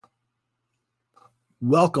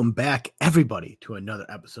Welcome back, everybody, to another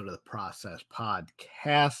episode of the Process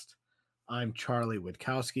Podcast. I'm Charlie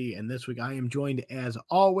Witkowski, and this week I am joined, as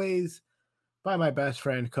always, by my best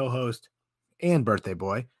friend, co-host, and birthday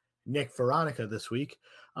boy, Nick Veronica this week.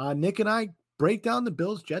 Nick and I break down the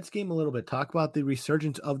Bills-Jets game a little bit, talk about the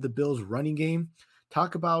resurgence of the Bills running game,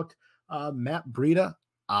 talk about Matt Breida,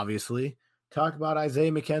 obviously, talk about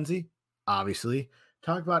Isaiah McKenzie, obviously,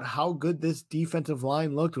 talk about how good this defensive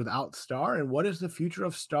line looked without Star and what is the future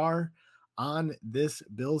of Star on this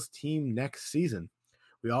Bills team next season.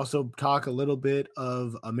 We also talk a little bit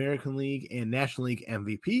of American League and National League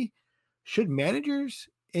MVP. Should managers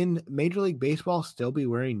in Major League Baseball still be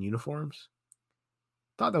wearing uniforms?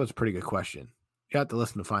 Thought that was a pretty good question. You have to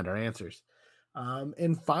listen to find our answers.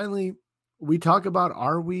 And finally, we talk about,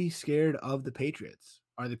 are we scared of the Patriots?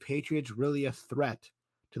 Are the Patriots really a threat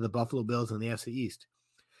to the Buffalo Bills in the NFC East?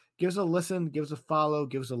 Give us a listen, give us a follow,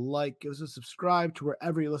 give us a like, give us a subscribe to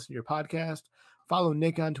wherever you listen to your podcast. Follow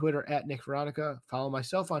Nick on Twitter at Nick Veronica. Follow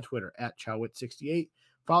myself on Twitter at Chowit68.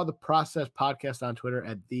 Follow the Process Podcast on Twitter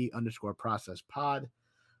at _processpod.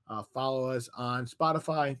 Follow us on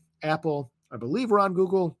Spotify, Apple. I believe we're on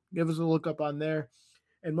Google. Give us a look up on there.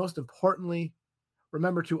 And most importantly,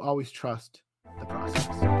 remember to always trust the process.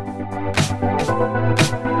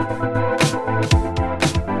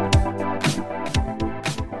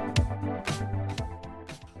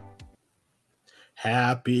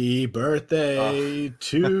 Happy birthday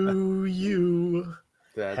to you.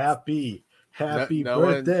 Happy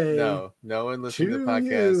birthday. No one listening to the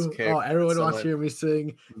podcast cares. Oh, everyone wants to hear me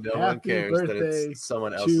sing. No one cares that it's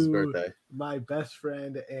someone else's birthday. My best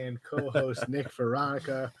friend and co-host Nick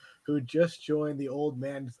Veronica, who just joined the Old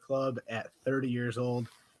Man's Club at 30 years old.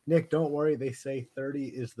 Nick, don't worry. They say 30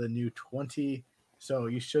 is the new 20, so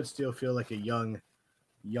you should still feel like a young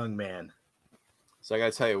man. So I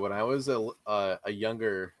gotta tell you, when I was a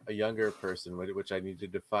younger person, which I need to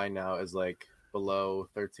define now as like below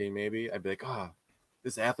 13, maybe, I'd be like,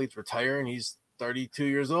 this athlete's retiring. He's 32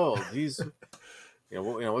 years old. He's,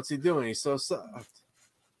 what's he doing? He's so soft.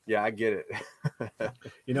 Yeah, I get it.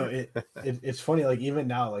 It's funny. Like even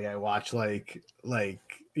now, like I watch like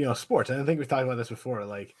sports. I don't think we've talked about this before.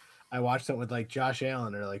 Like I watched something with like Josh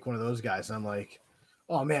Allen or like one of those guys, and I'm like,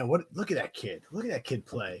 oh man, look at that kid. Look at that kid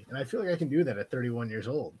play. And I feel like I can do that at 31 years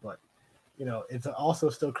old. But, it's also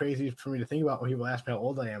still crazy for me to think about when people ask me how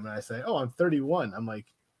old I am. And I say, oh, I'm 31. I'm like,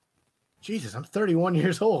 Jesus, I'm 31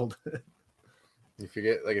 years old. You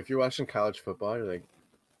forget, like, if you're watching college football, you're like,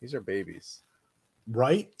 these are babies.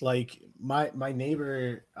 Right? Like my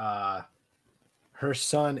neighbor, her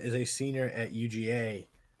son is a senior at UGA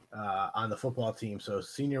on the football team. So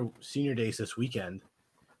senior days this weekend.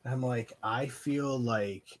 I'm like, I feel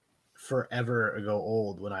like forever ago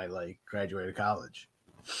old when I like graduated college.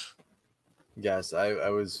 Yes, I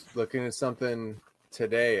was looking at something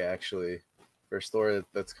today actually for a story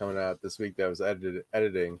that's coming out this week that I was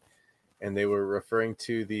editing, and they were referring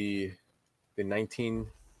to the 19-20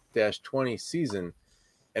 season,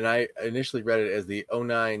 and I initially read it as the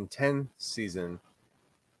 09-10 season,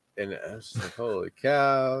 and I was just like, holy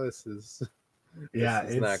cow, this is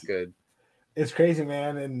not good. It's crazy,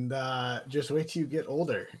 man, and just wait till you get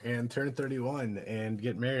older and turn 31 and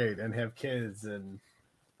get married and have kids, and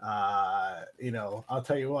I'll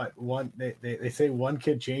tell you what, they say one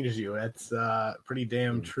kid changes you. That's pretty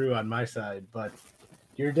damn true on my side, but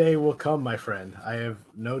your day will come, my friend. I have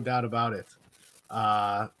no doubt about it.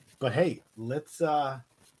 But hey, let's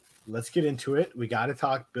get into it. We got to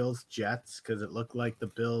talk Bills-Jets because it looked like the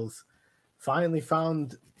Bills finally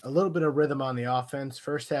found a little bit of rhythm on the offense.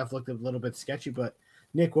 First half looked a little bit sketchy, but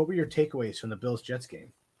Nick, what were your takeaways from the Bills-Jets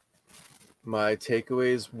game? My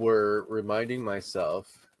takeaways were reminding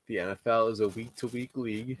myself the NFL is a week-to-week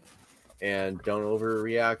league, and don't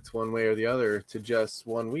overreact one way or the other to just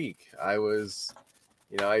 1 week. I was,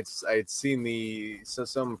 I'd seen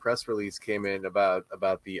some press release came in about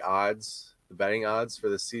the odds, the betting odds for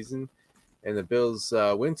the season, and the Bills'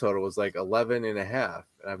 win total was like 11.5.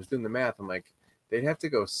 And I was doing the math. I'm like, they'd have to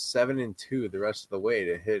go 7-2 the rest of the way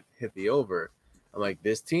to hit the over. I'm like,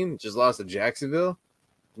 this team just lost to Jacksonville?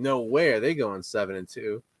 No way are they going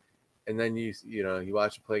 7-2. And then you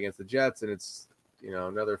watch them play against the Jets, and it's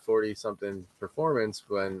another 40-something performance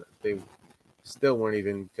when they still weren't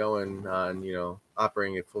even going on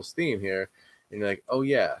operating at full steam here. And you're like, oh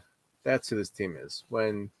yeah, that's who this team is.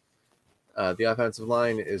 When the offensive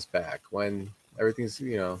line is back, when everything's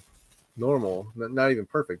normal, not even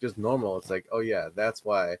perfect, just normal. It's like, oh yeah, that's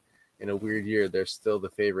why in a weird year they're still the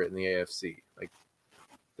favorite in the AFC. Like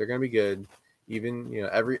they're gonna be good. Even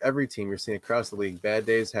every team you're seeing across the league, bad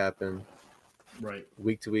days happen. Right.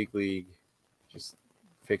 Week to week league, just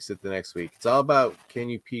fix it the next week. It's all about, can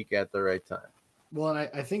you peak at the right time? Well, and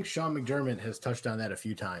I think Sean McDermott has touched on that a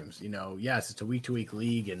few times. Yes, it's a week-to-week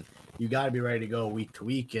league, and you got to be ready to go week to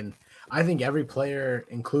week. And I think every player,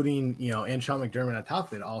 including, and Sean McDermott on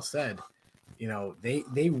top of it, all said,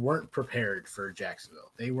 they weren't prepared for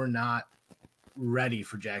Jacksonville. They were not ready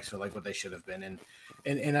for Jacksonville like what they should have been.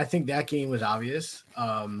 And I think that game was obvious,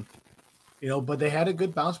 but they had a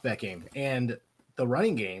good bounce back game. And the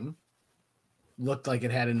running game looked like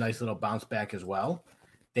it had a nice little bounce back as well.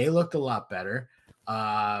 They looked a lot better.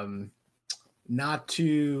 Not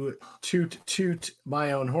to toot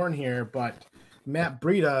my own horn here, but Matt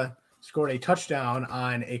Breida scored a touchdown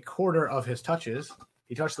on a quarter of his touches.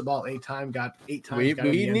 He touched the ball 8 times, got 8 times.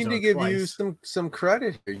 We need to give you some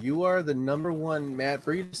credit here. You are the number one Matt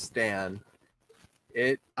Breida stan.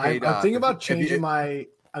 I'm thinking about changing my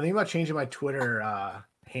Twitter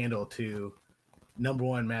handle to number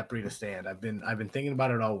one Matt Breida stan. I've been thinking about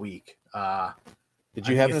it all week. Did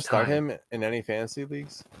you happen to start him in any fantasy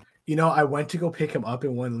leagues? I went to go pick him up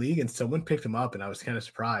in one league, and someone picked him up, and I was kind of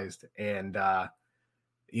surprised. And luckily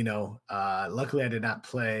I did not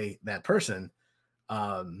play that person.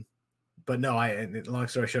 But no, long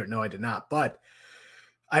story short, no, I did not. But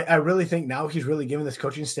I really think now he's really giving this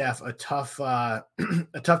coaching staff a tough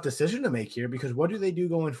decision to make here, because what do they do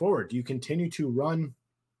going forward? Do you continue to run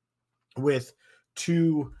with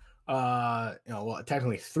 2,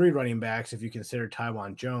 technically 3 running backs if you consider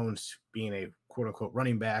Tywan Jones being a quote unquote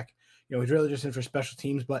running back? He's really just in for special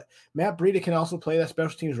teams, but Matt Breida can also play that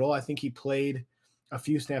special teams role. I think he played a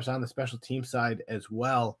few snaps on the special team side as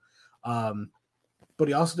well. But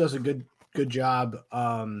he also does a good job,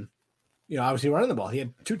 obviously running the ball. He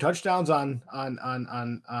had 2 touchdowns on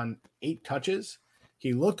 8 touches.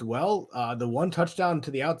 He looked well. The 1 touchdown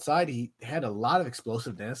to the outside, he had a lot of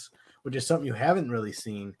explosiveness, which is something you haven't really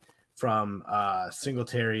seen from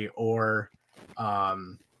Singletary or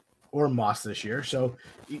Moss this year. So,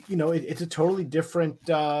 it's a totally different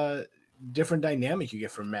dynamic you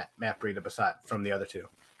get from Matt Breida beside from the other 2.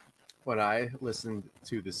 When I listened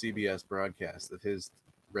to the CBS broadcast of his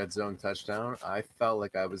red zone touchdown, I felt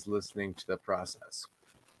like I was listening to the process.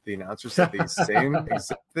 The announcer said the same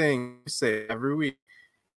exact thing you say every week.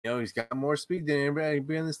 He's got more speed than anybody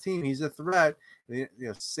on this team. He's a threat.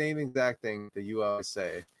 Same exact thing that you always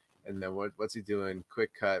say. And then what's he doing? Quick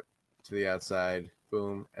cut to the outside.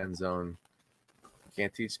 Boom, end zone.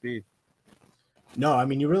 Can't teach speed. No, I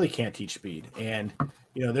mean, you really can't teach speed. And,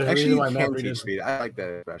 there's actually, a reason why you Matt can Breida teach speed. I like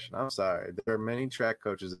that expression. I'm sorry. There are many track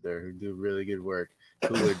coaches out there who do really good work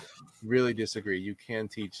who would really disagree. You can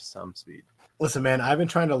teach some speed. Listen, man, I've been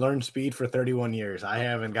trying to learn speed for 31 years. I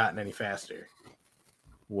haven't gotten any faster.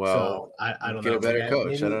 Well, so I don't get know. A better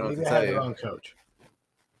coach. I don't know what to tell you. Wrong coach.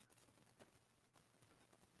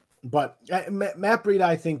 But Matt Breida,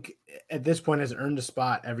 I think, at this point has earned a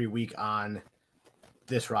spot every week on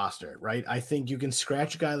this roster, right? I think you can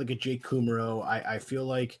scratch a guy like a Jake Kumaro. I feel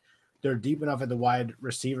like they're deep enough at the wide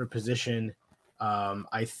receiver position.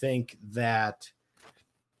 I think that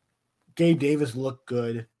Gabe Davis looked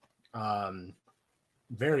good,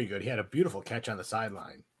 very good. He had a beautiful catch on the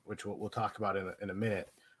sideline, which we'll talk about in a minute.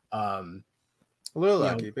 A little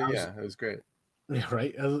lucky, but yeah, it was great. Yeah,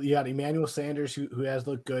 right. You got Emmanuel Sanders, who has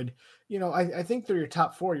looked good. I think they're your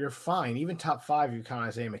top 4. You're fine. Even top 5, you count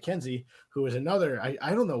Isaiah McKenzie, who is another.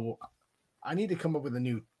 I don't know. I need to come up with a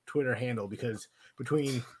new Twitter handle, because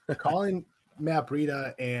between calling Matt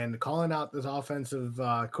Breida and calling out this offensive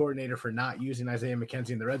coordinator for not using Isaiah McKenzie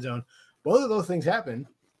in the red zone, both of those things happened.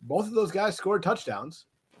 Both of those guys scored touchdowns.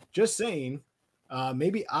 Just saying,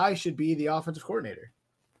 maybe I should be the offensive coordinator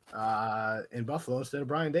in Buffalo instead of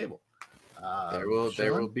Brian Dable. There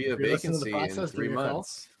will be a vacancy in 3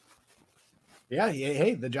 months. Yeah,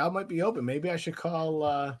 hey, the job might be open. Maybe I should call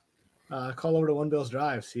over to One Bills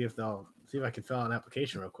Drive, see if I can fill out an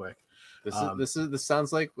application real quick. This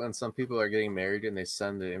sounds like when some people are getting married and they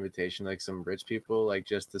send an invitation, like some rich people, like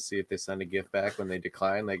just to see if they send a gift back when they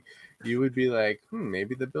decline. Like you would be like,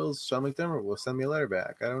 maybe the Bills, Sean McDermott will send me a letter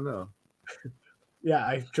back. I don't know. Yeah,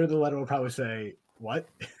 I'm sure the letter will probably say, "What?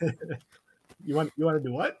 You want to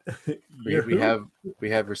do what?"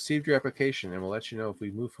 we have received your application and we'll let you know if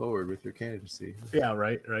we move forward with your candidacy. Yeah,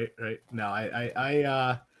 right. No,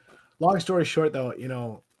 I long story short though,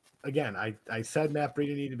 again, I said Matt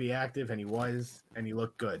Breida needed to be active, and he was, and he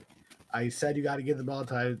looked good. I said you got to give the ball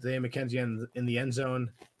to Isaiah McKenzie in the end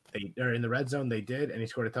zone, or in the red zone. They did, and he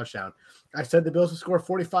scored a touchdown. I said the Bills would score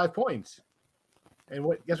 45 points, and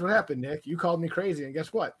guess what happened, Nick? You called me crazy, and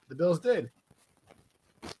guess what? The Bills did.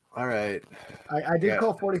 All right. I did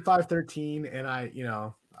call 45-13, and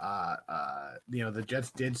the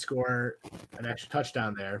Jets did score an extra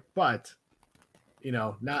touchdown there, but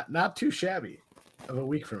not too shabby of a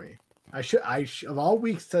week for me. I of all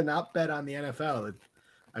weeks to not bet on the NFL,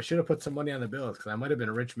 I should have put some money on the Bills because I might have been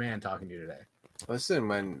a rich man talking to you today. Listen,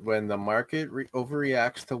 when the market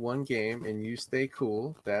overreacts to one game and you stay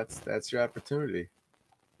cool, that's your opportunity.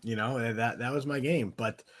 That was my game.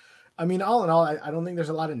 But I mean, all in all, I don't think there's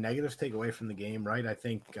a lot of negatives to take away from the game, right? I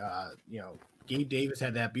think Gabe Davis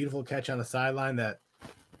had that beautiful catch on the sideline, that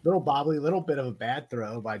little bobbly, little bit of a bad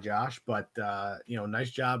throw by Josh, but nice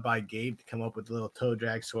job by Gabe to come up with a little toe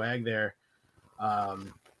drag swag there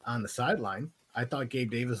on the sideline. I thought Gabe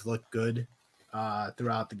Davis looked good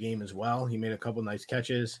throughout the game as well. He made a couple nice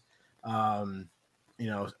catches.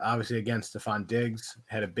 Obviously against Stephon Diggs,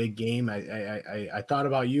 had a big game. I thought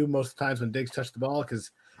about you most of the times when Diggs touched the ball because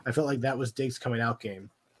I felt like that was Diggs' coming out game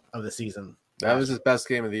of the season. That was his best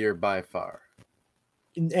game of the year by far.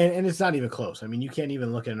 And it's not even close. I mean, you can't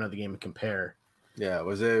even look at another game and compare. Yeah,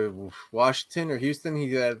 was it Washington or Houston?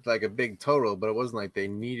 He had like a big total, but it wasn't like they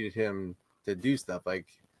needed him to do stuff. Like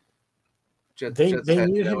they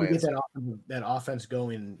needed him to get that offense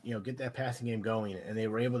going, get that passing game going, and they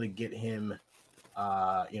were able to get him,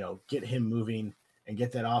 get him moving and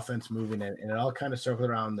get that offense moving, and it all kind of circled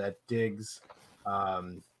around that Diggs,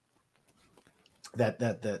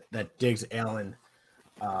 that Diggs Allen,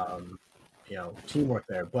 teamwork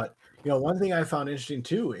there. But one thing I found interesting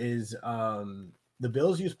too is the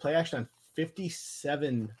Bills used play action on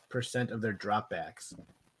 57% of their dropbacks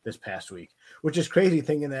this past week, which is crazy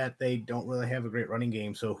thinking that they don't really have a great running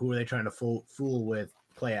game. So who are they trying to fool with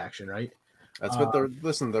play action, right? That's what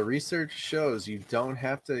the research shows. You don't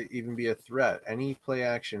have to even be a threat. Any play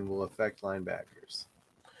action will affect linebackers.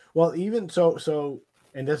 Well, even so,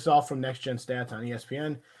 and this is all from Next Gen Stats on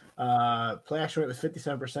ESPN. Play action rate was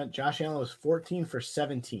 57%. Josh Allen was 14 for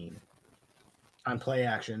 17 on play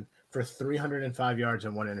action for 305 yards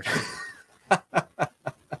and 1 interception.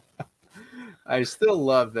 I still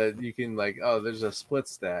love that you can there's a split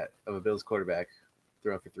stat of a Bills quarterback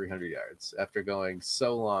throwing for 300 yards after going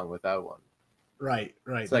so long without one. Right.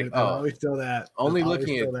 It's like, always still that. Only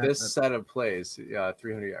looking at this set of plays,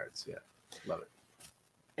 300 yards. Yeah, love it.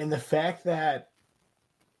 And the fact that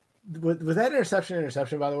was that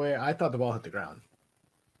interception, by the way, I thought the ball hit the ground.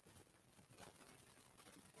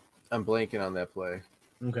 I'm blanking on that play.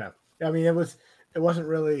 Okay. I mean, it wasn't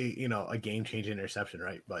really, a game-changing interception,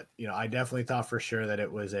 right? But, I definitely thought for sure that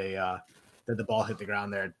it was that the ball hit the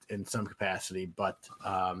ground there in some capacity. But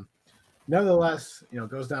nevertheless,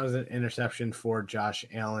 goes down as an interception for Josh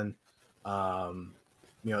Allen.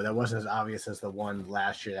 That wasn't as obvious as the one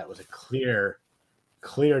last year. That was a clear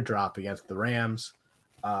drop against the Rams.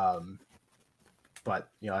 But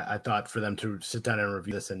I thought for them to sit down and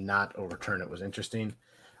review this and not overturn it was interesting.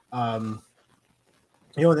 And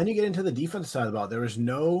then you get into the defense side of the ball. There was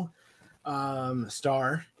no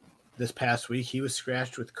Star this past week. He was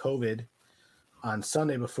scratched with COVID on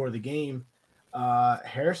Sunday before the game.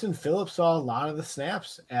 Harrison Phillips saw a lot of the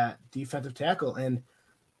snaps at defensive tackle, and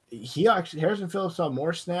Harrison Phillips saw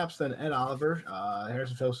more snaps than Ed Oliver.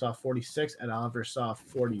 Harrison Phillips saw 46. Ed Oliver saw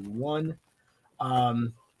 41.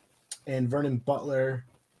 And Vernon Butler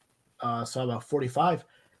saw about 45.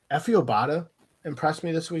 Effie Obata impressed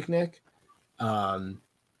me this week, Nick. I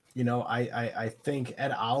think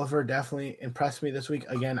Ed Oliver definitely impressed me this week.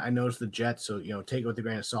 Again, I noticed the Jets, so take it with a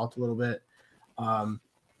grain of salt a little bit.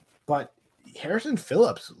 But Harrison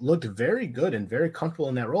Phillips looked very good and very comfortable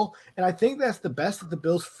in that role, and I think that's the best that the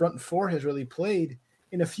Bills' front four has really played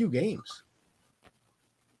in a few games.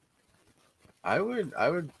 I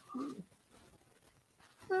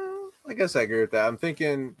guess I agree with that. I'm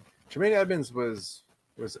thinking Jermaine Edmonds was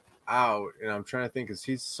out, and I'm trying to think because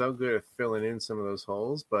he's so good at filling in some of those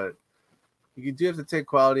holes, but you do have to take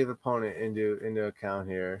quality of opponent into account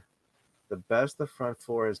here. The best the front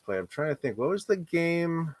four has played. I'm trying to think. What was the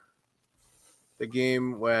game? The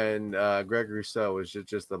game when Greg Rousseau was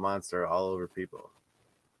just the monster all over people.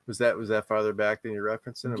 Was that farther back than you're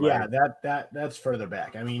referencing? That's further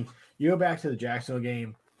back. I mean, you go back to the Jacksonville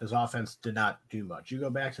game. This offense did not do much. You go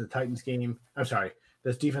back to the Titans game. I'm sorry.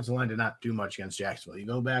 This defensive line did not do much against Jacksonville. You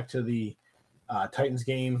go back to the Titans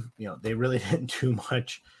game, they really didn't do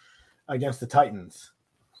much against the Titans.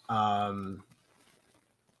 Maybe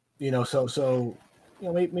 2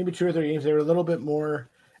 or 3 games they were a little bit more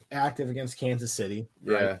active against Kansas City.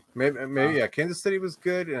 Right? Yeah, maybe Kansas City was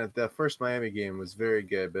good, and the first Miami game was very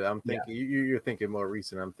good. But I'm thinking you're thinking more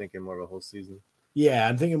recent. I'm thinking more of a whole season. Yeah,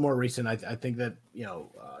 I'm thinking more recent. I think that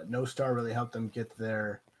no Star really helped them get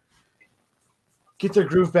their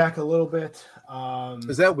groove back a little bit.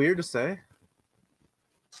 Is that weird to say?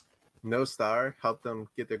 No star helped them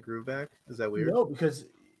get their groove back. Is that weird? No, because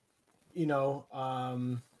let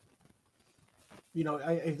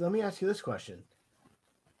me ask you this question,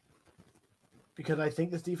 because I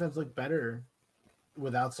think this defense looked better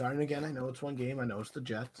without starting again. I know it's one game. I know it's the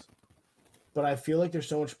Jets, but I feel like there's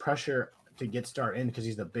so much pressure to get Star in because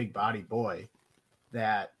he's the big body boy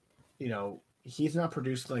that he's not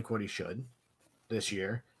produced like what he should this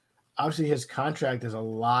year. Obviously, his contract is a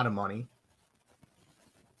lot of money.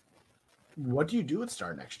 What do you do with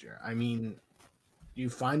Star next year? I mean, you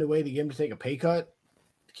find a way to get him to take a pay cut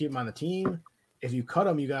to keep him on the team. If you cut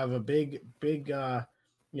him, you have a big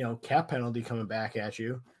cap penalty coming back at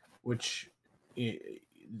you, which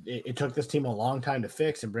it took this team a long time to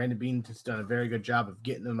fix, and Brandon Beane has done a very good job of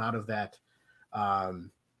getting them out of that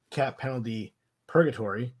cap penalty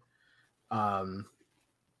purgatory.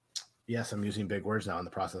 Yes, I'm using big words now on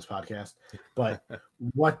the Process podcast, but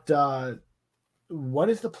what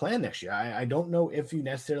is the plan next year? I don't know if you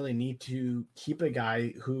necessarily need to keep a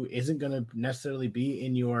guy who isn't going to necessarily be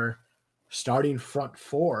in your starting front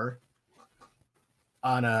four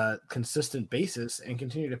on a consistent basis and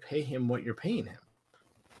continue to pay him what you're paying him.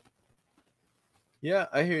 Yeah,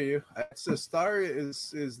 I hear you. So Star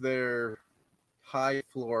is their high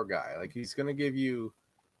floor guy. Like, he's going to give you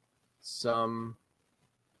some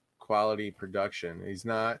quality production. He's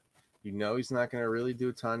not going to really do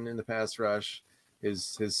a ton in the pass rush.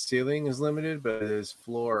 His ceiling is limited, but his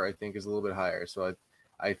floor, I think, is a little bit higher. So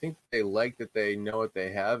I think they like that they know what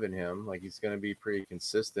they have in him. Like, he's going to be pretty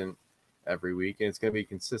consistent every week, and it's going to be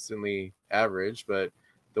consistently average. But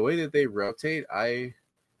the way that they rotate, I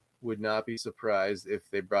would not be surprised if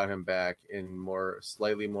they brought him back in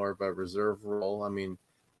slightly more of a reserve role. I mean,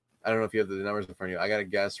 I don't know if you have the numbers in front of you. I got to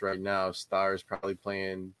guess right now, Star is probably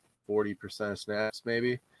playing 40% of snaps,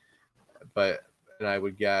 maybe. And I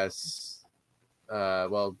would guess,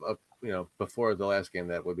 before the last game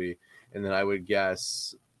that would be, and then I would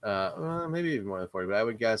guess, maybe even more than 40, but I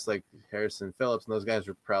would guess like Harrison Phillips and those guys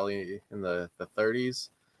were probably in the 30s.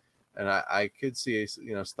 And I could see,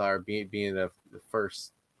 Star being the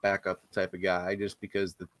first backup type of guy, just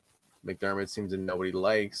because the McDermott seems to know what he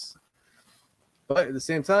likes. But at the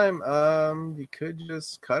same time, you could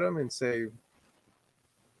just cut him and say,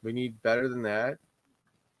 we need better than that.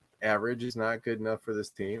 Average is not good enough for this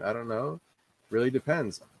team. I don't know. Really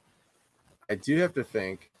depends. I do have to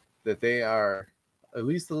think that they are at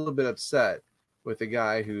least a little bit upset with a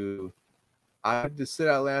guy who I had to sit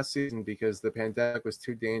out last season because the pandemic was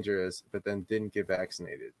too dangerous, but then didn't get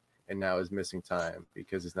vaccinated and now is missing time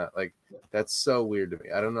because it's not like, that's so weird to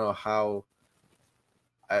me. I don't know how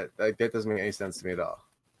that doesn't make any sense to me at all.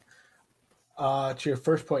 To your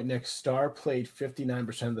first point, Nick, Star played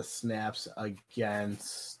 59% of the snaps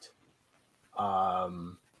against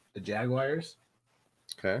the Jaguars.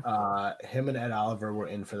 Okay. Him and Ed Oliver were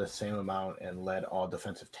in for the same amount and led all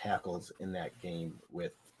defensive tackles in that game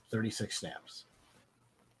with 36 snaps.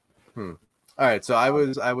 All right, so I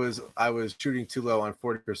was shooting too low on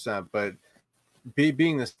 40%, but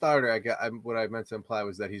being the starter, what I meant to imply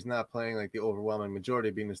was that he's not playing like the overwhelming majority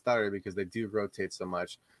of being the starter because they do rotate so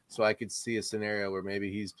much. So I could see a scenario where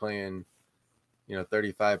maybe he's playing,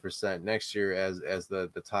 35% next year as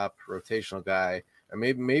the top rotational guy, or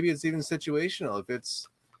maybe it's even situational. If it's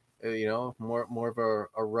more of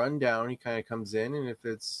a rundown, he kind of comes in, and if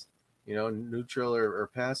it's neutral or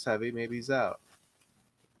pass heavy, maybe he's out.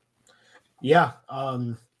 Yeah.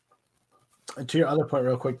 To your other point,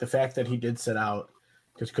 real quick, the fact that he did sit out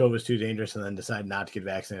because COVID was too dangerous and then decided not to get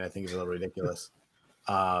vaccinated, I think is a little ridiculous.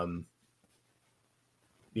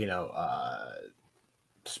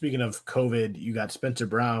 Speaking of COVID, you got Spencer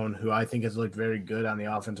Brown, who I think has looked very good on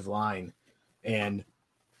the offensive line and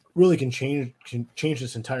really can change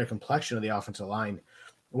this entire complexion of the offensive line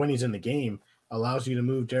when he's in the game. Allows you to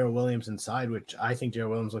move Darrell Williams inside, which I think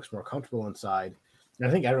Darrell Williams looks more comfortable inside. And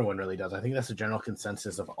I think everyone really does. I think that's the general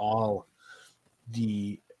consensus of all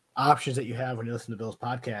the options that you have when you listen to Bill's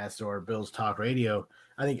podcast or Bill's talk radio.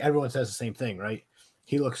 I think everyone says the same thing, right?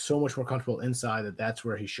 He looks so much more comfortable inside that's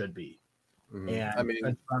where he should be. Mm-hmm. And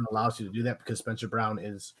Spencer Brown allows you to do that because Spencer Brown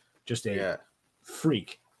is just a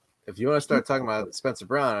freak. If you want to start talking about Spencer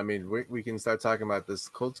Brown, I mean, we can start talking about this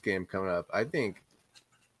Colts game coming up. I think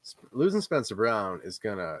losing Spencer Brown is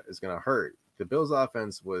gonna hurt. The Bills'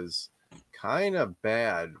 offense was kind of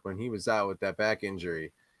bad when he was out with that back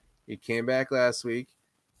injury. He came back last week.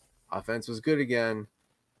 Offense was good again.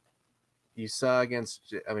 You saw the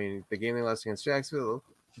game they lost against Jacksonville,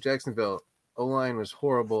 O-line was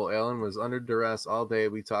horrible. Allen was under duress all day.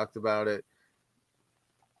 We talked about it.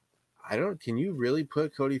 Can you really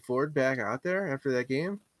put Cody Ford back out there after that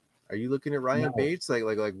game? Are you looking at Ryan No. Bates?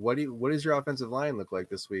 Like what does your offensive line look like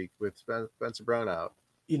this week with Spencer Brown out?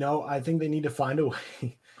 I think they need to find a way.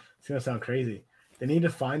 It's gonna sound crazy. They need to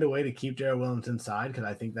find a way to keep Jared Williams inside because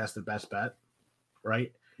I think that's the best bet,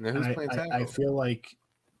 right? Now who's playing tackle? I feel like,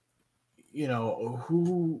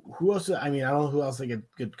 who else? I mean, I don't know who else they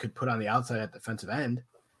could put on the outside at defensive end.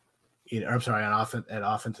 Or I'm sorry, on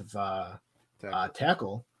offensive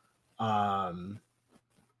tackle. To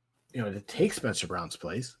take Spencer Brown's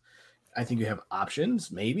place. I think you have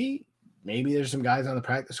options. Maybe there's some guys on the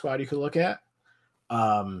practice squad you could look at.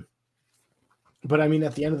 But I mean,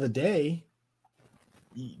 at the end of the day,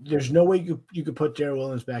 there's no way you could put Jared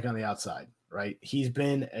Williams back on the outside, right? He's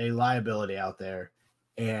been a liability out there,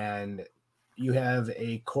 and you have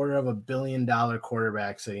a $250 million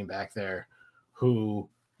quarterback sitting back there who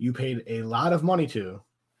you paid a lot of money to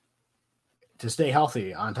stay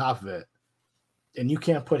healthy on top of it, and you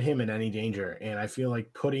can't put him in any danger. And I feel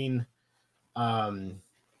like putting Jared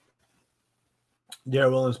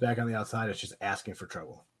Williams back on the outside is just asking for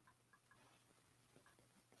trouble.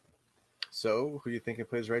 So, who do you think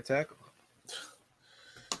plays right tackle?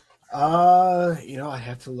 I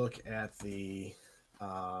have to look at the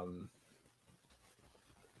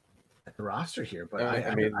roster here, but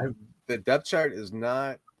I mean, the depth chart is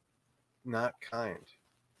not kind.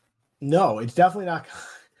 No, it's definitely not.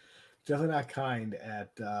 Definitely not kind at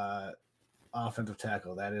offensive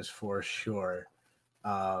tackle. That is for sure.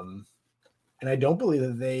 And I don't believe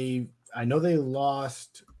that I know they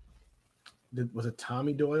lost. Was it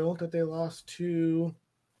Tommy Doyle that they lost to?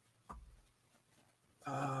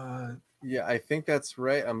 Yeah, I think that's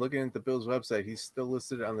right. I'm looking at the Bills website. He's still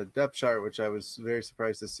listed on the depth chart, which I was very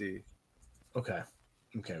surprised to see. Okay.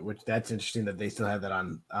 Which that's interesting that they still have that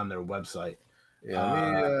on their website.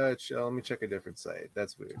 Yeah, let me check a different site.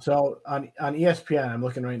 That's weird. So on ESPN, I'm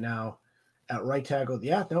looking right now at right tackle.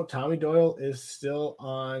 Yeah, no, Tommy Doyle is still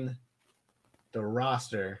on the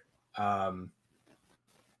roster.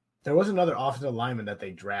 There was another offensive lineman that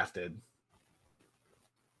they drafted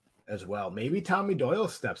as well. Maybe Tommy Doyle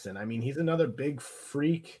steps in. I mean, he's another big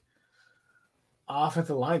freak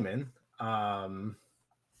offensive lineman.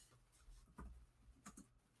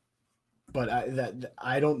 But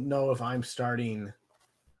I don't know if I'm starting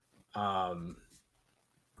Darrell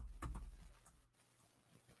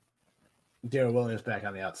Williams back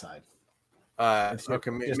on the outside.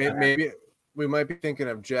 Okay, maybe we might be thinking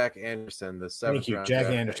of Jack Anderson, the seventh round. Jack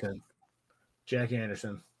Anderson. Jack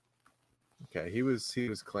Anderson. Okay, he was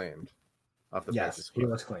claimed off the practice squad. He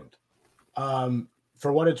was claimed.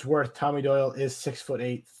 For what it's worth, Tommy Doyle is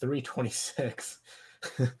 6'8", 326.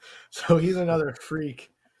 So he's another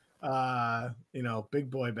freak,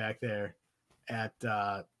 big boy back there at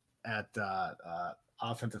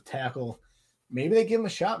offensive tackle. Maybe they give him a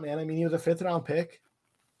shot, man. I mean, he was a 5th round pick.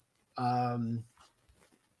 And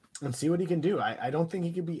see what he can do. I don't think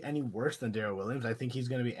he could be any worse than Darrell Williams. I think he's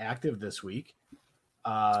going to be active this week.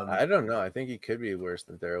 I don't know. I think he could be worse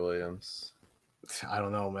than Darrell Williams. I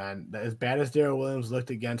don't know, man. As bad as Darrell Williams looked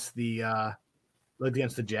against the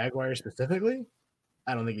Jaguars specifically,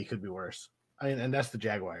 I don't think he could be worse. I mean, and that's the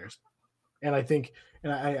Jaguars. And I think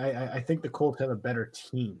the Colts have a better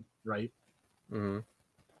team, right? Mm-hmm.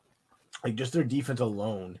 Like just their defense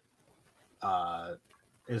alone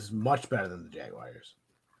is much better than the Jaguars.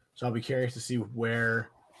 So I'll be curious to see where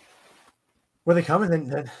they come.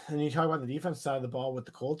 And then you talk about the defense side of the ball with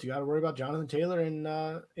the Colts. You got to worry about Jonathan Taylor and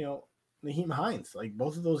Naheem Hines. Like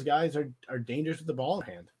both of those guys are dangerous with the ball in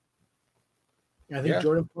hand. And I think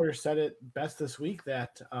Jordan Porter said it best this week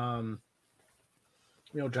that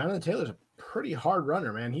Jonathan Taylor's a pretty hard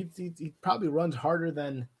runner, man. He probably runs harder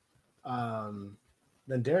than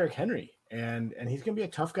Derrick Henry, and he's gonna be a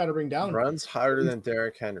tough guy to bring down. Runs harder than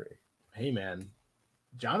Derrick Henry. Hey, man,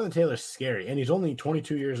 Jonathan Taylor's scary, and he's only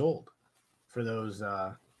 22 years old. For those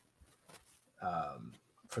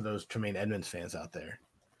Tremaine Edmonds fans out there,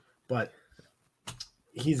 but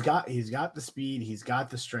he's got the speed, he's got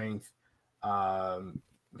the strength.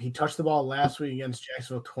 He touched the ball last week against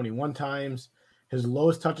Jacksonville 21 times. His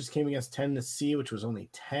lowest touches came against Tennessee, which was only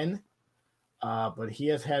 10. But he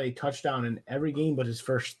has had a touchdown in every game but his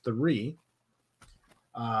first 3.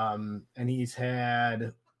 And he's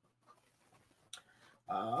had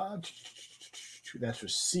that's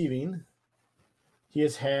receiving. He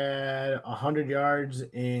has had 100 yards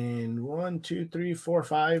in 1, 2, 3, 4,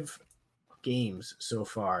 5 games so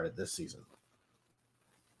far this season.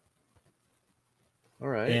 All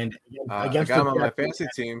right. And I got him on my fantasy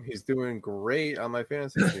team. He's doing great on my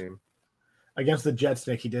fantasy team. Against the Jets,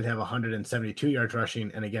 Nick, he did have 172 yards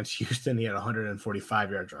rushing, and against Houston, he had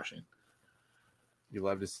 145 yards rushing. You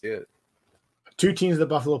love to see it. two teams that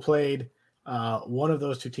Buffalo played. One of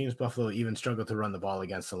those two teams, Buffalo even struggled to run the ball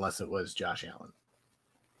against, unless it was Josh Allen.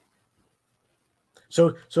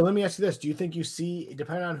 So let me ask you this: do you think you see,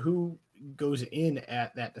 depending on who goes in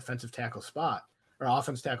at that defensive tackle spot or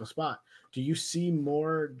offense tackle spot, do you see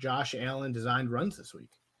more Josh Allen designed runs this week?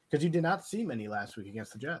 Because you did not see many last week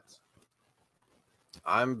against the Jets.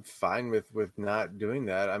 I'm fine with not doing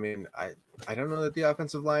that. I mean, I don't know that the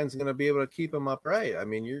offensive line is going to be able to keep him upright. I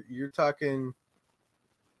mean, you're talking,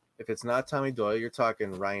 if it's not Tommy Doyle, you're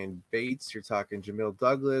talking Ryan Bates, you're talking Jamil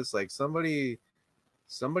Douglas, like somebody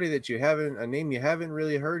that a name you haven't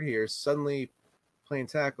really heard here, suddenly playing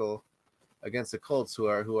tackle against the Colts, who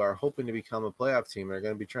are hoping to become a playoff team and are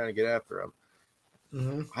going to be trying to get after them.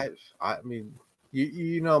 Mm-hmm. I mean,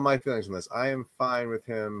 you know my feelings on this. I am fine with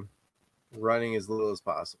him running as little as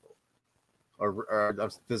possible, or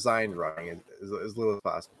designed running as little as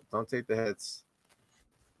possible. Don't take the hits.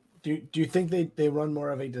 Do you think they run more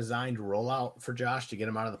of a designed rollout for Josh to get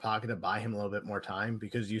him out of the pocket to buy him a little bit more time?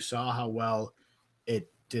 Because you saw how well it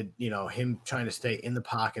did, him trying to stay in the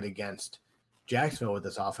pocket against Jacksonville with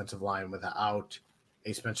this offensive line without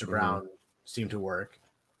a Spencer Brown seemed to work.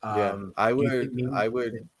 I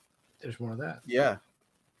would. There's more of that. Yeah.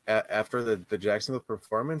 After the Jacksonville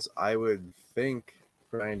performance, I would think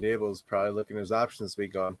Brian Dable's probably looking at his options this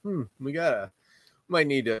week going, we might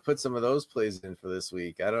need to put some of those plays in for this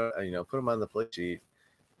week. I don't, put them on the play sheet.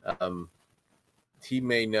 He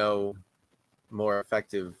may know more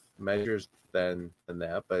effective measures than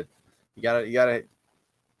that, but you gotta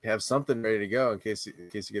have something ready to go in case you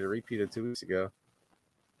get a repeat of 2 weeks ago.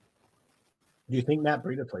 Do you think Matt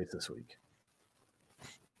Breida plays this week?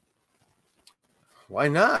 Why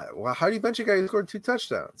not? Well, how do you bench a guy who scored 2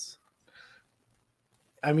 touchdowns?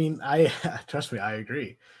 I mean, trust me, I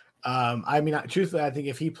agree. Truthfully, I think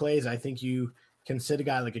if he plays, I think you can sit a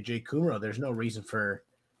guy like a Jay Kumro. There's no reason for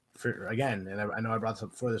again, and I know I brought this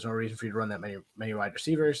up before. There's no reason for you to run that many wide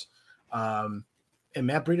receivers. And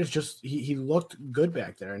Matt Breida's just he looked good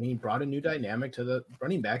back there, and he brought a new dynamic to the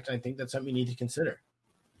running back. And I think that's something you need to consider.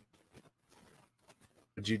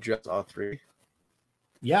 Would you dress all 3?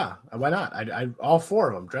 Yeah, why not? I all 4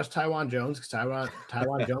 of them. Dress Tywan Jones, because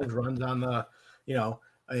Tywan Jones runs on the,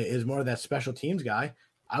 is more of that special teams guy.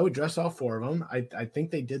 I would dress all 4 of them. I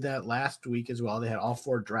think they did that last week as well. They had all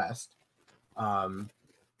 4 dressed, and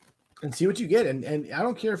see what you get. And I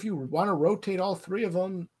don't care if you want to rotate all 3 of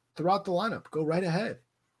them throughout the lineup. Go right ahead.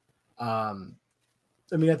 At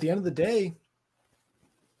the end of the day,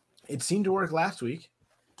 it seemed to work last week.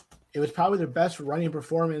 It was probably their best running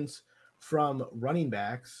performance from running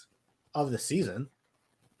backs of the season.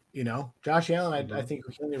 Josh Allen, I think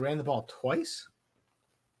he only ran the ball twice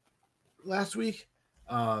last week.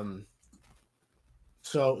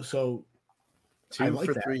 So 2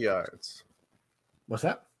 for 3 yards. What's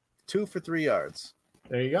that? 2 for 3 yards.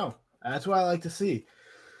 There you go. That's what I like to see.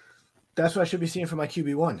 That's what I should be seeing for my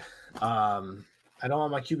QB1. I don't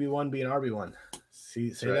want my QB1 being RB1.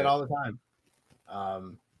 Say that all the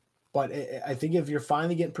time. But I think if you're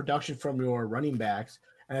finally getting production from your running backs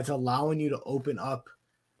and it's allowing you to open up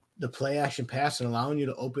the play action pass and allowing you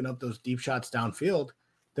to open up those deep shots downfield,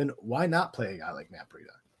 then why not play a guy like Matt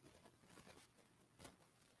Breida?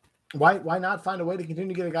 Why not find a way to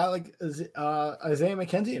continue to get a guy like Isaiah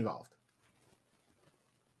McKenzie involved?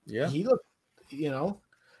 Yeah. He looked,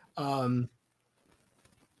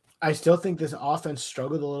 I still think this offense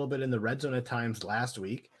struggled a little bit in the red zone at times last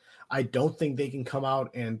week. I don't think they can come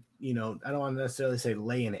out and, I don't want to necessarily say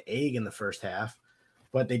lay an egg in the first half,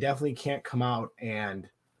 but they definitely can't come out and,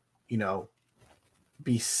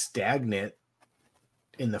 be stagnant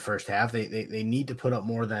in the first half. They need to put up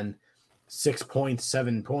more than 6 points,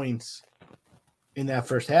 7 points in that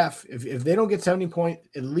first half. If they don't get 70 points,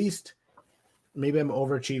 at least, maybe I'm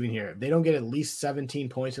overachieving here. If they don't get at least 17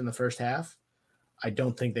 points in the first half, I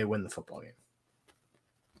don't think they win the football game.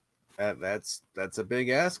 That's a big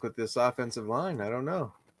ask with this offensive line. I don't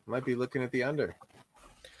know. Might be looking at the under.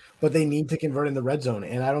 But they need to convert in the red zone.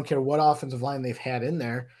 And I don't care what offensive line they've had in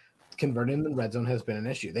there, converting in the red zone has been an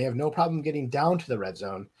issue. They have no problem getting down to the red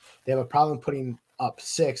zone. They have a problem putting up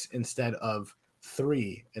 6 instead of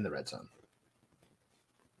 3 in the red zone.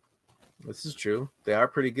 This is true. They are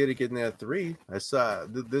pretty good at getting that 3. I saw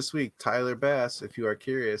this week, Tyler Bass, if you are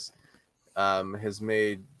curious, has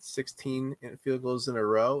made 16 field goals in a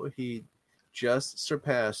row. He just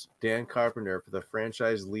surpassed Dan Carpenter for the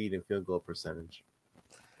franchise lead in field goal percentage.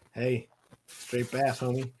 Hey, straight Bass,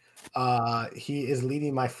 homie. He is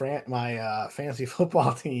leading my fantasy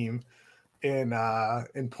football team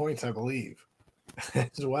in points, I believe,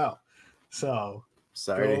 as well. So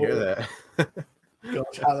sorry to hear that. Go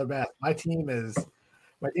Tyler Bass. My team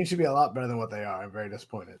should be a lot better than what they are. I'm very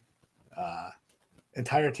disappointed.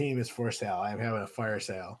 Entire team is for sale. I'm having a fire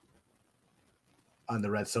sale on the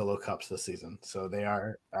Red Solo Cups this season. So they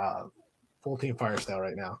are full team fire sale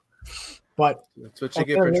right now. But that's what you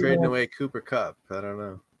get for trading away Cooper Kupp. I don't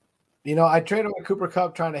know. I traded away Cooper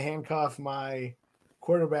Kupp trying to handcuff my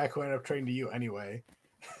quarterback who ended up trading to you anyway.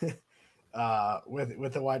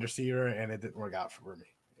 With a wide receiver, and it didn't work out for me.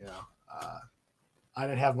 I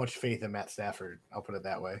didn't have much faith in Matt Stafford. I'll put it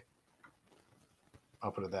that way.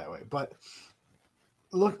 But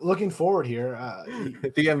looking forward here,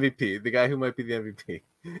 the MVP, the guy who might be the MVP.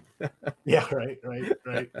 Yeah, right.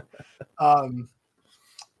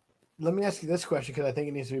 Let me ask you this question because I think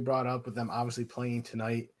it needs to be brought up with them obviously playing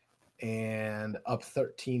tonight and up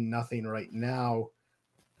 13-0 right now.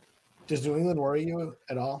 Does New England worry you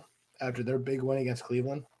at all after their big win against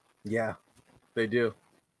Cleveland? Yeah, they do.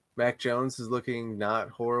 Mac Jones is looking not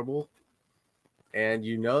horrible. And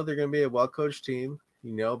they're going to be a well-coached team.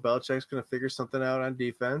 Belichick's going to figure something out on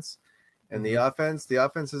defense. And the offense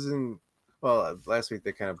isn't – well, last week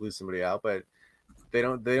they kind of blew somebody out, but they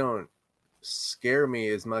don't scare me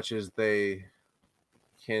as much as they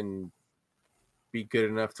can be good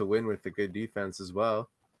enough to win with a good defense as well.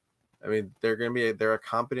 I mean, they're a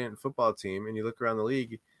competent football team, and you look around the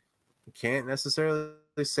league, you can't necessarily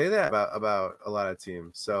say that about a lot of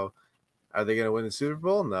teams. So are they going to win the Super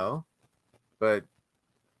Bowl? No. But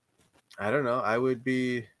I don't know. I would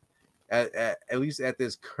be at least at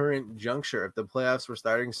this current juncture, if the playoffs were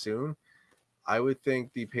starting soon, I would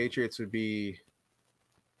think the Patriots would be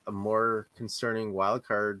a more concerning wild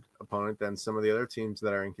card opponent than some of the other teams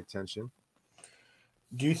that are in contention.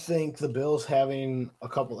 Do you think the Bills having a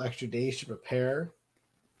couple extra days to prepare,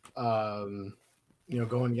 going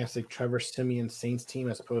against a Trevor Siemian Saints team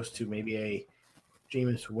as opposed to maybe a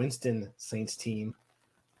Jameis Winston Saints team,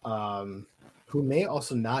 who may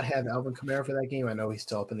also not have Alvin Kamara for that game? I know he's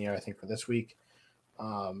still up in the air, I think, for this week.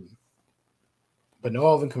 But no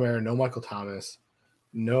Alvin Kamara, no Michael Thomas,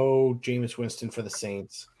 no Jameis Winston for the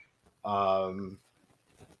Saints, and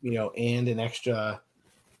an extra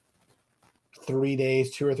 2 or 3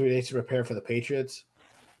 days to prepare for the Patriots.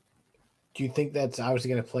 Do you think that's obviously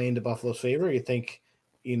going to play into Buffalo's favor? Or you think,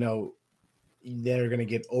 they're going to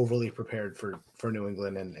get overly prepared for New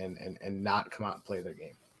England and not come out and play their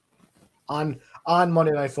game on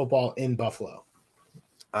Monday Night Football in Buffalo?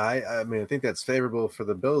 I mean, I think that's favorable for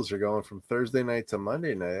the Bills. You're going from Thursday night to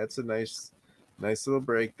Monday night. That's a nice little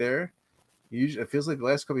break there. Usually, it feels like the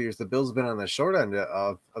last couple of years, the Bills have been on the short end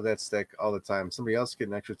of that stick all the time. Somebody else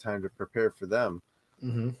getting extra time to prepare for them.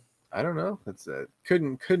 Mm-hmm. I don't know. It's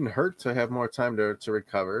couldn't hurt to have more time to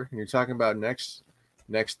recover. And you're talking about next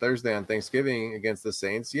Thursday on Thanksgiving against the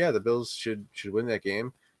Saints. Yeah, the Bills should win that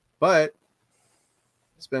game, but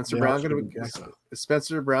Spencer Brown going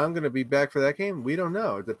to be back for that game? We don't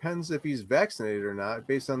know. It depends if he's vaccinated or not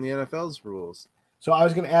based on the NFL's rules. So I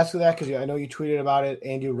was going to ask you that because I know you tweeted about it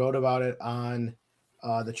and you wrote about it on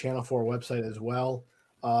the Channel 4 website as well.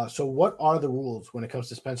 So what are the rules when it comes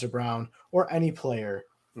to Spencer Brown or any player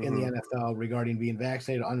in the NFL regarding being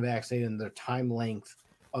vaccinated, unvaccinated, and their time length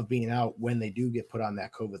of being out when they do get put on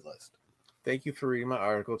that COVID list? Thank you for reading my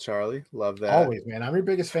article, Charlie. Love that. Always, man. I'm your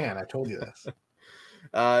biggest fan. I told you this.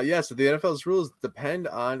 So the NFL's rules depend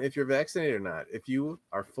on if you're vaccinated or not. If you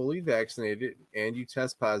are fully vaccinated and you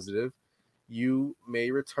test positive, you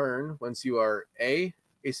may return once you are A,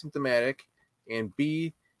 asymptomatic, and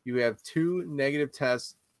B, you have 2 negative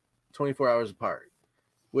tests 24 hours apart,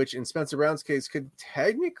 which in Spencer Brown's case could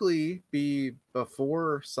technically be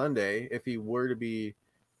before Sunday if he were to be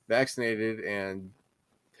vaccinated and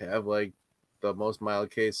have like the most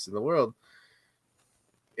mild case in the world.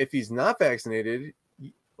 If he's not vaccinated,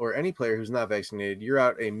 or any player who's not vaccinated, you're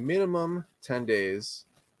out a minimum 10 days,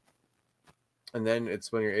 and then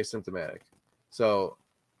it's when you're asymptomatic. So,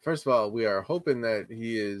 first of all, we are hoping that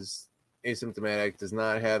he is asymptomatic, does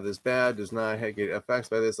not have this bad, does not get affected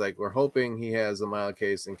by this. Like, we're hoping he has a mild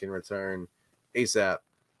case and can return ASAP.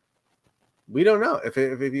 We don't know if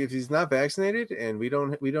he's not vaccinated, and we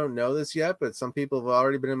don't know this yet. But some people have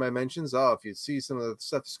already been in my mentions. Oh, if you see some of the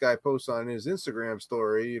stuff this guy posts on his Instagram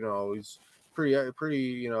story, he's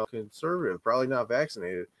pretty conservative, probably not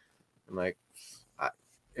vaccinated. I'm like,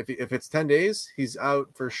 if it's 10 days, he's out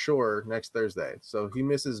for sure next Thursday. So he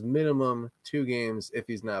misses minimum 2 games if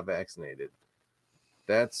he's not vaccinated.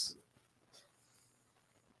 That's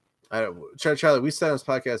Charlie, we said on this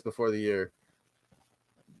podcast before the year,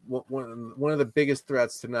 one of the biggest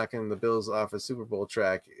threats to knocking the Bills off a Super Bowl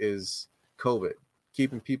track is COVID,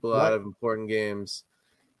 keeping people out of important games,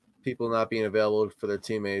 people not being available for their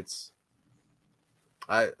teammates.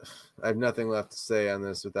 I have nothing left to say on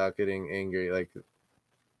this without getting angry. Like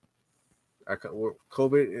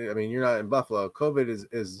COVID. I mean, you're not in Buffalo. COVID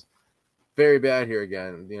is very bad here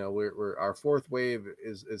again. You know, we're our fourth wave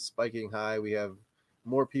is spiking high. We have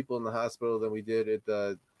more people in the hospital than we did in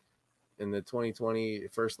the 2020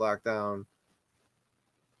 first lockdown.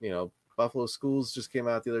 You know, Buffalo schools just came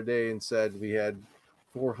out the other day and said we had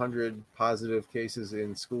 400 positive cases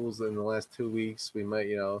in schools in the last 2 weeks. We might,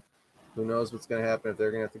 who knows what's going to happen if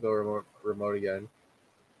they're going to have to go remote again.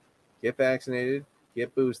 Get vaccinated,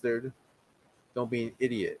 get boosted. Don't be an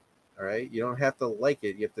idiot. All right. You don't have to like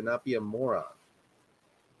it. You have to not be a moron.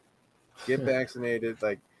 Get vaccinated.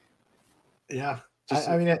 Like, yeah.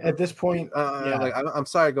 I mean, at this point, yeah. Like, I'm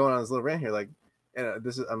sorry going on this little rant here. Like, and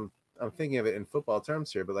this is I'm thinking of it in football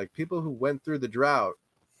terms here, but like people who went through the drought,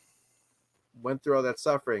 went through all that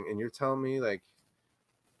suffering, and you're telling me like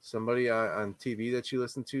somebody on TV that you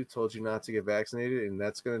listen to told you not to get vaccinated, and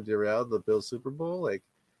that's going to derail the Bills Super Bowl. Like,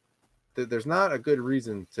 there's not a good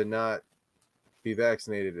reason to not be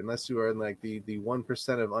vaccinated unless you are in like the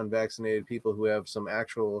 1% of unvaccinated people who have some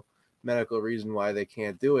actual medical reason why they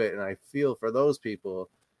can't do it. And I feel for those people.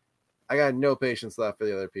 I got no patience left for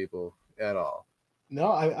the other people at all.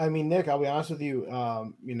 No, I mean, Nick, I'll be honest with you.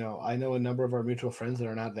 I know a number of our mutual friends that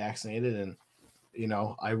are not vaccinated, and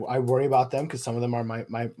I worry about them because some of them are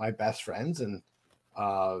my best friends, and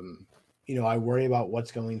I worry about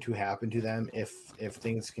what's going to happen to them if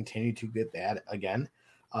things continue to get bad again.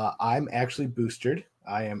 I'm actually boosted.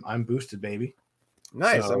 I'm boosted, baby.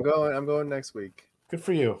 Nice. So, I'm going next week. Good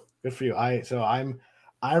for you.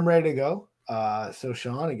 I'm ready to go. So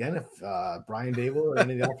Sean, again, if Brian Dable or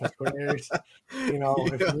any of the offensive coordinators,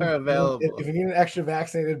 if you need an extra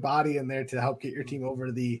vaccinated body in there to help get your team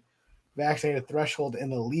over the vaccinated threshold in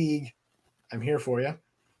the league, I'm here for you.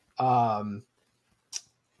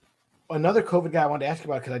 Another COVID guy I wanted to ask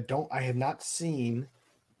you about because I have not seen,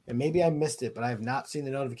 and maybe I missed it, but I have not seen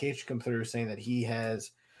the notification come through saying that he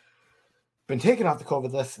has been taken off the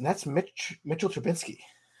COVID list, and that's Mitchell Trubisky.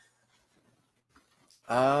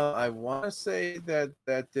 I want to say that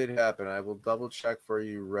did happen. I will double check for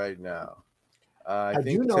you right now. I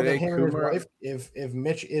think do know today, that him and his wife, if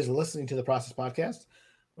Mitch is listening to the Process Podcast,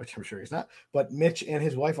 which I'm sure he's not, but Mitch and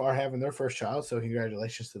his wife are having their first child, so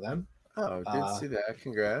congratulations to them. Oh, did see that.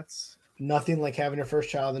 Congrats. Nothing like having your first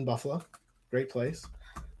child in Buffalo. Great place.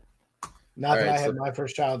 Not that I had my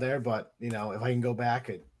first child there, but if I can go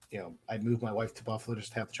back, I'd move my wife to Buffalo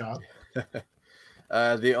just to have the child.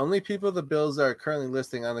 The only people the Bills are currently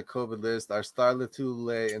listing on the COVID list are Star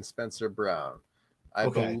Lotulelei and Spencer Brown. I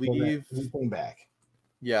believe he came back.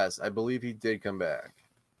 Yes, I believe he did come back.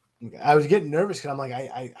 Okay. I was getting nervous because I'm like,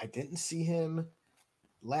 I didn't see him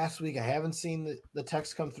last week. I haven't seen the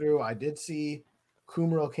text come through. I did see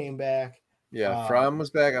Kumro came back. Yeah, Fromm was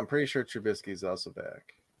back. I'm pretty sure Trubisky's also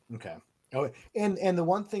back. Okay. Oh, and the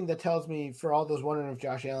one thing that tells me, for all those wondering if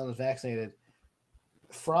Josh Allen is vaccinated,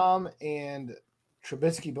 Fromm and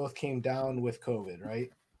Trubisky both came down with COVID, right?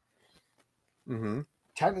 Mm-hmm.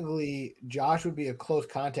 Technically, Josh would be a close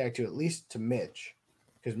contact to at least to Mitch,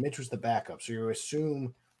 because Mitch was the backup. So you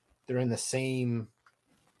assume they're in the same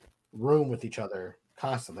room with each other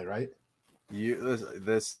constantly, right? I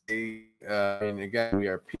mean, again, we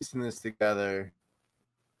are piecing this together.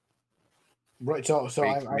 Right. So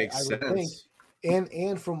I would think,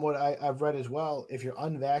 and from what I've read as well, if you're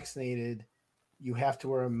unvaccinated, you have to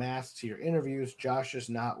wear a mask to your interviews. Josh does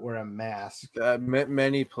not wear a mask.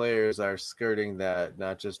 Many players are skirting that,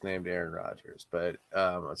 not just named Aaron Rodgers, but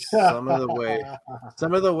some of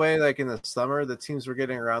the way, like in the summer, the teams were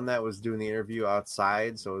getting around that was doing the interview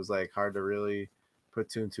outside, so it was like hard to really put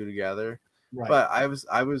two and two together. Right. But I was,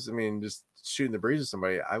 just shooting the breeze with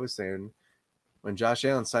somebody. I was saying when Josh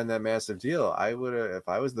Allen signed that massive deal, I would have, if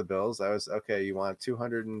I was the Bills, I was okay. You want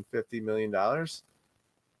 $250 million?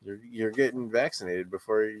 You're getting vaccinated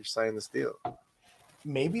before you sign this deal.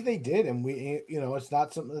 Maybe they did, and it's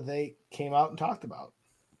not something that they came out and talked about.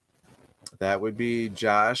 That would be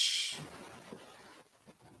Josh.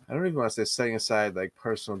 I don't even want to say setting aside like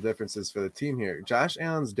personal differences for the team here. Josh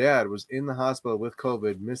Allen's dad was in the hospital with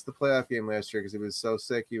COVID, missed the playoff game last year because he was so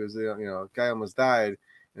sick. He was, guy almost died.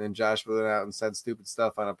 And then Josh went out and said stupid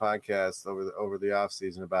stuff on a podcast over the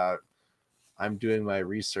offseason about I'm doing my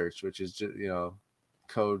research, which is just,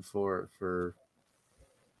 code for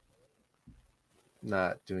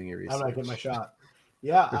not doing your research. I'm not getting my shot.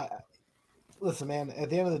 Yeah. Listen, man, at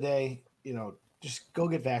the end of the day, just go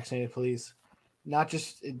get vaccinated, please.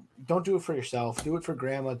 Don't do it for yourself. Do it for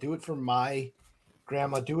grandma. Do it for my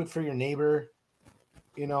grandma. Do it for your neighbor.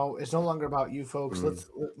 It's no longer about you folks.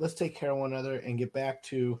 Let's take care of one another and get back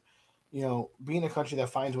to being a country that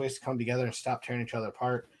finds ways to come together and stop tearing each other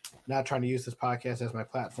apart. Not trying to use this podcast as my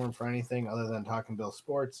platform for anything other than talking Bill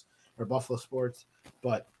sports or Buffalo sports,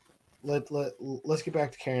 but let's get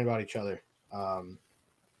back to caring about each other.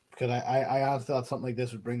 Because I honestly thought something like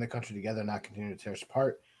this would bring the country together, not continue to tear us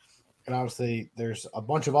apart. And obviously, there's a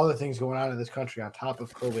bunch of other things going on in this country on top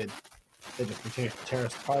of COVID that just continue to tear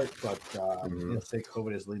us apart. But say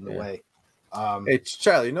COVID is leading the way. Hey,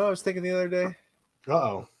 Charlie, you know what I was thinking the other day?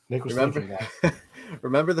 Nick was thinking that.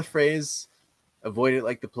 Remember the phrase, avoid it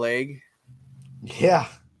like the plague? Yeah.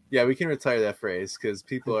 Yeah, we can retire that phrase because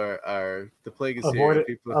people are the plague is avoid here.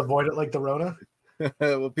 It, avoid it like the Rona?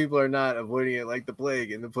 Well, people are not avoiding it like the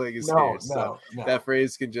plague, and the plague is here. So that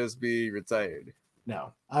phrase can just be retired.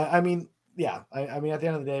 No. I mean, at the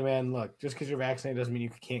end of the day, man, look, just because you're vaccinated doesn't mean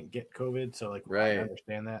you can't get COVID. So, right. I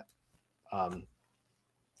understand that.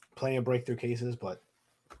 Plenty of breakthrough cases, but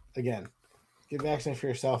again, get vaccinated for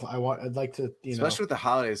yourself. I'd like to, especially with the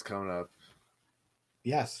holidays coming up.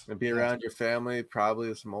 Yes. And be around your family,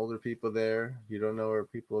 probably some older people there. You don't know where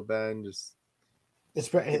people have been.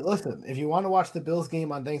 Listen, if you want to watch the Bills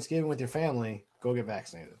game on Thanksgiving with your family, go get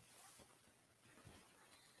vaccinated.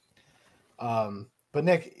 But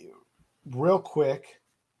Nick, real quick,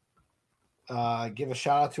 give a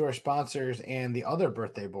shout out to our sponsors and the other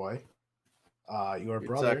birthday boy, your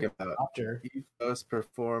brother, Dr. Ethos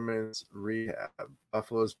Performance Rehab,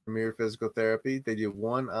 Buffalo's premier physical therapy. They do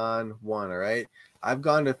one-on-one. All right, I've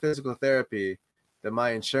gone to physical therapy that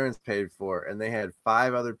my insurance paid for, and they had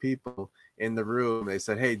 5 other people in the room. They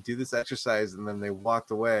said, "Hey, do this exercise," and then they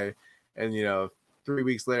walked away. And 3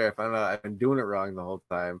 weeks later, I found out I've been doing it wrong the whole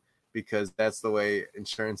time, because that's the way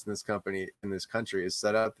insurance in this country is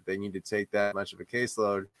set up, that they need to take that much of a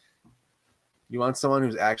caseload. You want someone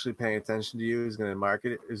who's actually paying attention to you, who's going to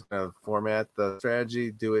market it, who's going to format the strategy,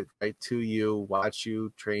 do it right to you, watch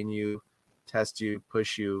you, train you, test you,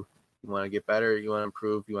 push you. You want to get better, you want to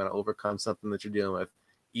improve, you want to overcome something that you're dealing with.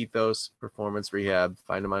 Ethos Performance Rehab.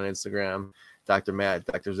 Find them on Instagram. Dr. Matt,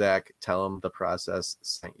 Dr. Zach, tell them the process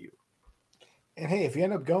sent you. And hey, if you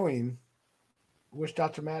end up going, wish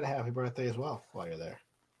Dr. Matt a happy birthday as well while you're there.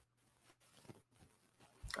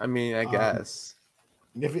 I mean, I guess.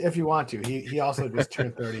 If you want to. He also just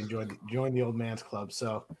turned 30 and joined the old man's club.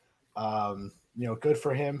 So, good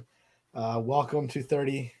for him. Welcome to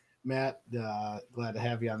 30, Matt. Glad to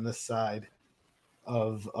have you on this side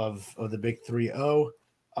of the big 3-0.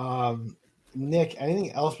 Nick,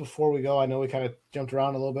 anything else before we go? I know we kind of jumped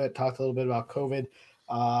around a little bit, talked a little bit about COVID.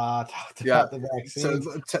 Talked about the vaccine.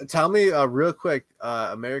 So tell me real quick,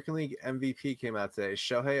 American League MVP came out today.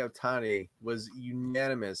 Shohei Ohtani was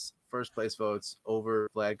unanimous first place votes over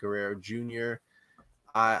Vlad Guerrero Jr.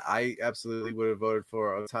 I absolutely would have voted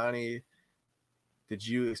for Ohtani. Did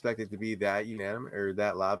you expect it to be that unanimous or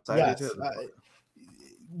that lopsided? Yes.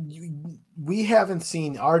 We haven't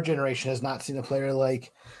seen, our generation has not seen a player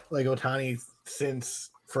like Ohtani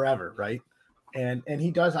since forever, right? And he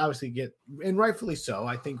does obviously get, and rightfully so.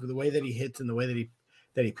 I think the way that he hits and the way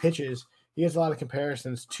that he pitches, he has a lot of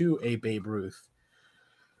comparisons to a Babe Ruth.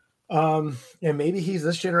 And maybe he's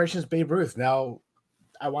this generation's Babe Ruth. Now,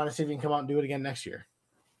 I want to see if he can come out and do it again next year.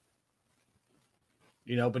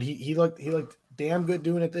 But he looked damn good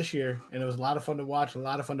doing it this year, and it was a lot of fun to watch, a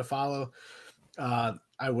lot of fun to follow.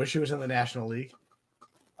 I wish he was in the National League,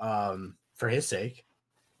 for his sake,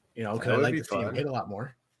 because I'd like to see him hit a lot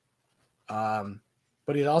more.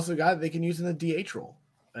 But he's also a guy they can use in the DH role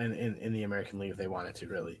in the American League if they wanted to,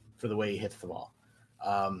 really, for the way he hits the ball.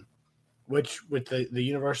 Which with the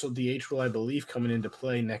universal DH rule, I believe, coming into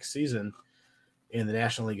play next season in the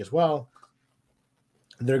National League as well,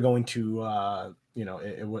 they're going to,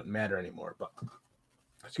 it wouldn't matter anymore. But,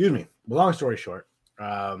 excuse me, long story short,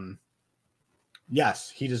 yes,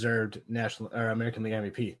 he deserved National or American League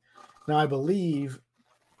MVP. Now, I believe,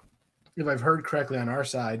 if I've heard correctly on our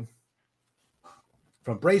side,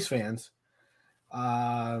 from Braves fans,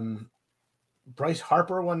 Bryce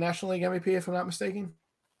Harper won National League MVP, if I'm not mistaken.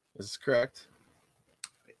 This is correct.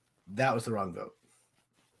 That was the wrong vote.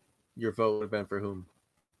 Your vote would have been for whom?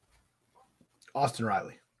 Austin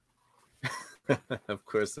Riley. Of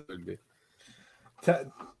course it would be.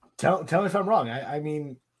 Tell me if I'm wrong. I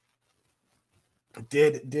mean,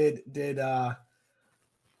 did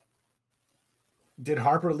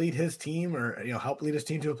Harper lead his team or help lead his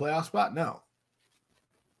team to a playoff spot? No.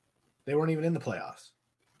 They weren't even in the playoffs.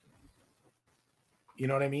 You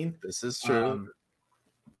know what I mean? This is true.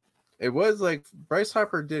 It was like Bryce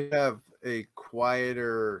Harper did have a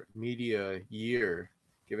quieter media year,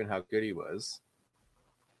 given how good he was.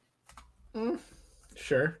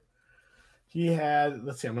 Sure. He had,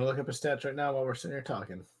 let's see, I'm going to look up his stats right now while we're sitting here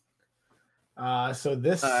talking. So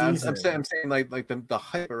this I'm season, saying like the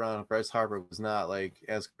hype around Bryce Harper was not like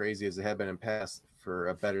as crazy as it had been in past for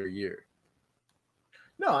a better year.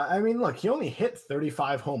 no, I mean, look, he only hit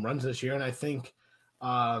 35 home runs this year, and I think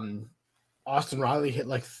Austin Riley hit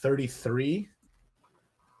like 33.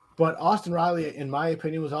 But Austin Riley, in my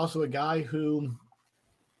opinion, was also a guy who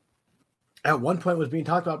at one point was being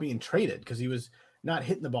talked about being traded because he was not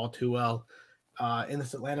hitting the ball too well in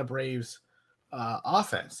this Atlanta Braves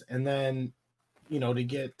offense. And then,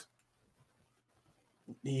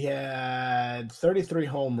 he had 33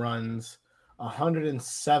 home runs,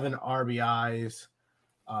 107 RBIs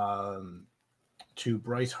to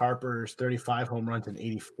Bryce Harper's 35 home runs and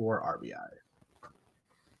 84 RBI.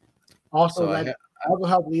 Also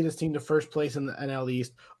helped lead his team to first place in the NL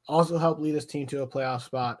East. Also helped lead his team to a playoff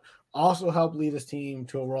spot. Also helped lead his team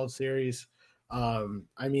to a World Series. Which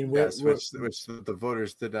the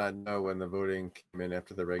voters did not know when the voting came in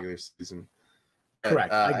after the regular season.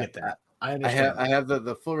 Correct. I get that. I understand. I have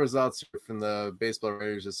the full results from the Baseball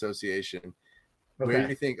Writers Association. Okay. Where do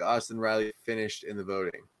you think Austin Riley finished in the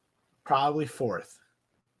voting? Probably fourth.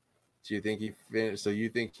 Do you think he finished? So you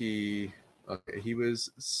think he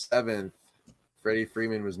was seventh. Freddie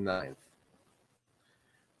Freeman was ninth.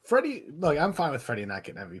 Freddie, look, I'm fine with Freddie not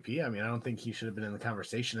getting MVP. I mean, I don't think he should have been in the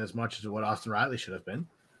conversation as much as what Austin Riley should have been.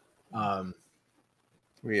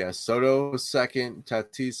 Soto was second,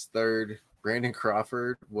 Tatis third, Brandon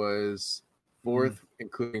Crawford was fourth,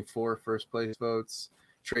 including 4 first place votes.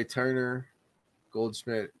 Trey Turner,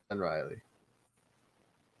 Goldschmidt, and Riley.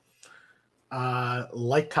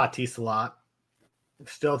 Like Tatis a lot.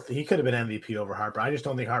 Still, he could have been MVP over Harper. I just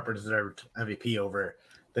don't think Harper deserved MVP over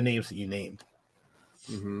the names that you named.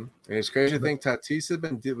 Mm-hmm. And it's crazy to think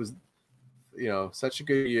Tatis was such a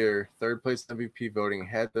good year. Third place MVP voting,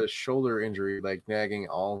 had the shoulder injury like nagging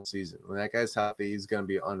all season. When that guy's healthy, he's going to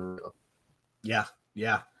be unreal. Yeah.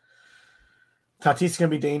 Tatis is going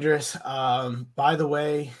to be dangerous. By the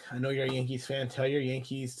way, I know you're a Yankees fan. Tell your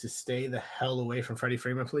Yankees to stay the hell away from Freddie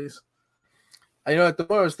Freeman, please. The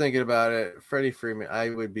more I was thinking about it, Freddie Freeman, I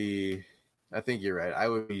think you're right. I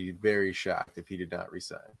would be very shocked if he did not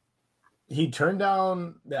resign. He turned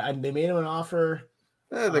down, they made him an offer.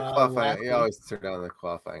 The qualifying, he always turned down the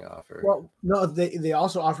qualifying offer. Well, no, they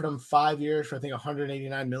also offered him 5 years for I think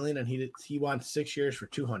 $189 million, and he wants 6 years for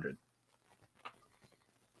 $200.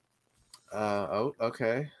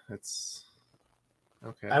 Okay. That's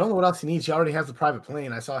okay. I don't know what else he needs. He already has the private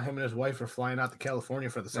plane. I saw him and his wife were flying out to California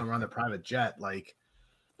for the summer on their private jet. Like,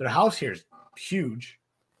 their house here is huge.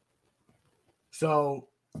 So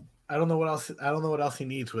I don't know what else he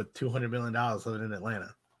needs with $200 million living in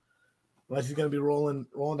Atlanta. Unless he's going to be rolling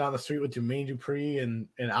down the street with Jermaine Dupri and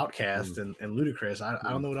Outkast and Ludacris. I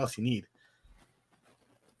don't know what else you need.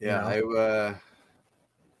 Yeah,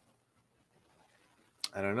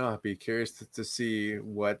 I don't know. I'd be curious to see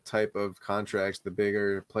what type of contracts the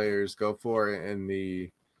bigger players go for and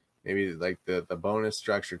maybe like the bonus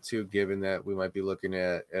structure too, given that we might be looking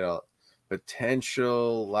at a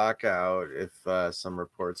potential lockout if some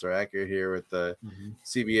reports are accurate here with the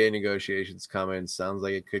CBA negotiations coming. Sounds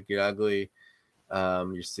like it could get ugly.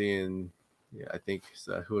 You're seeing, I think,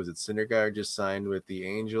 who was it? Syndergaard just signed with the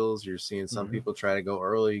Angels. You're seeing some people try to go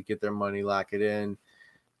early, get their money, lock it in.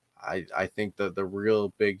 I think that the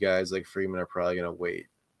real big guys like Freeman are probably going to wait,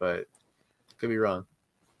 but could be wrong.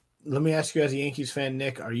 Let me ask you, as a Yankees fan,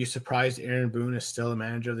 Nick, are you surprised Aaron Boone is still the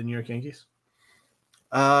manager of the New York Yankees?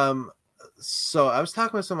 So I was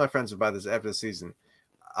talking with some of my friends about this after the season.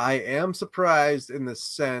 I am surprised in the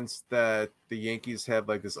sense that the Yankees have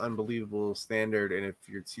like this unbelievable standard, and if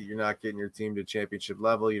you're not getting your team to championship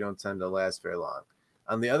level, you don't tend to last very long.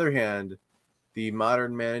 On the other hand, the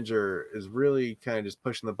modern manager is really kind of just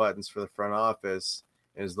pushing the buttons for the front office,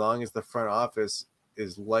 and as long as the front office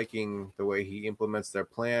is liking the way he implements their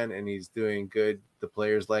plan and he's doing good, the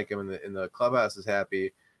players like him, and the clubhouse is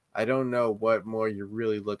happy. I don't know what more you're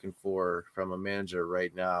really looking for from a manager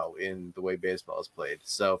right now in the way baseball is played.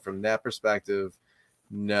 So from that perspective,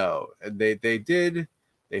 no. They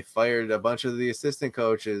fired a bunch of the assistant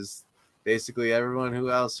coaches. Basically everyone who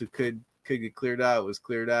could get cleared out was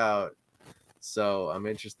cleared out. So I'm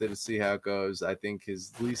interested to see how it goes. I think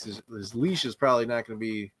his leash is probably not going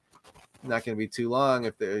to be too long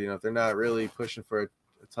if they're not really pushing for a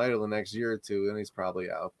title the next year or two, then he's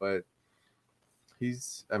probably out. But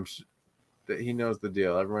I'm sure that he knows the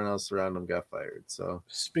deal. Everyone else around him got fired. So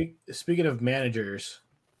speaking of managers,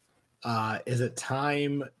 is it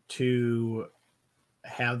time to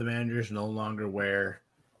have the managers no longer wear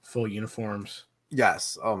full uniforms?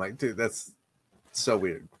 Yes. Oh my dude, that's so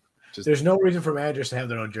weird. There's no reason for managers to have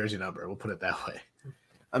their own jersey number. We'll put it that way.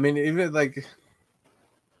 I mean, even like,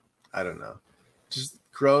 I don't know, just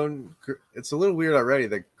grown. It's a little weird already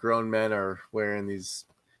that grown men are wearing these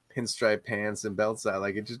pinstripe pants and belts out.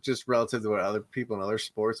 Like, it's just relative to what other people in other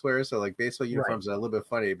sports wear. So like baseball uniforms are a little bit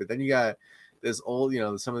funny, but then you got this old,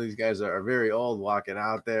 some of these guys are very old walking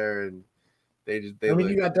out there, and they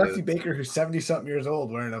you got Dusty Baker, who's 70-something years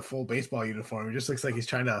old, wearing a full baseball uniform. He just looks like he's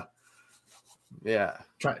trying to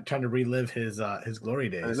relive his glory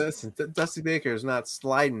days. I mean, listen, Dusty Baker is not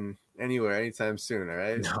sliding anywhere anytime soon. All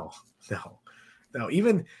right. No.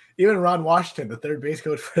 Even Ron Washington, the third base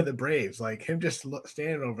coach for the Braves, like him just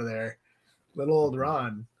standing over there, little old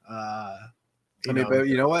Ron. But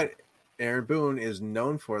you know what? Aaron Boone is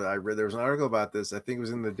known for that. I read there was an article about this. I think it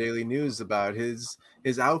was in the Daily News about his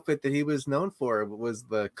outfit that he was known for was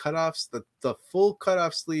the cutoffs, the full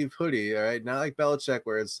cutoff sleeve hoodie. All right, not like Belichick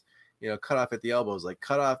where it's cut off at the elbows. Like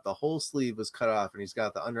cut off, the whole sleeve was cut off, and he's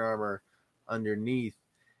got the Under Armour underneath.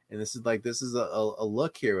 And this is a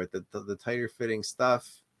look here with the tighter fitting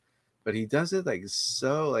stuff, but he does it like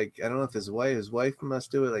so, like I don't know if his wife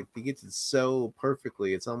must do it, like he gets it so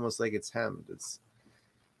perfectly. It's almost like it's hemmed.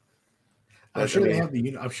 I'm sure he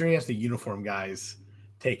has the uniform guys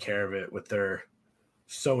take care of it with their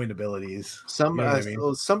sewing abilities. Somebody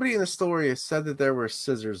in the story said that there were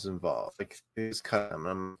scissors involved. Like he's cut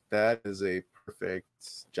them. That is a perfect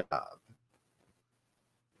job.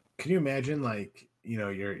 Can you imagine, like,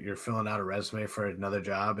 you're filling out a resume for another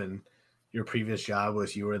job, and your previous job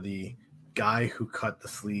was you were the guy who cut the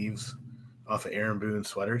sleeves off of Aaron Boone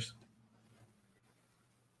sweaters?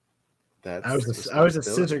 I was a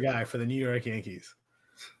scissor guy for the New York Yankees.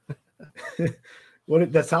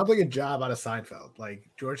 That sounds like a job out of Seinfeld. Like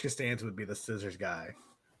George Costanza would be the scissors guy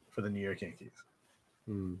for the New York Yankees.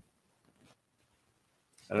 I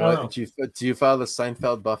don't know. Do you follow the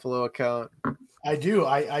Seinfeld Buffalo account? I do.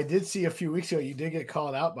 I did see a few weeks ago you did get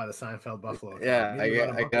called out by the Seinfeld Buffalo account. I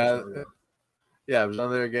was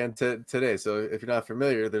on there again today. So if you're not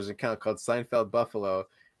familiar, there's an account called Seinfeld Buffalo,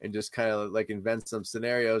 and just kind of like invent some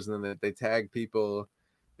scenarios, and then they tag people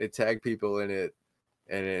in it,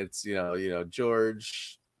 and it's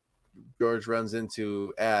George runs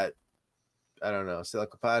into at I don't know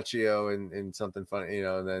Silacapaccio and something funny,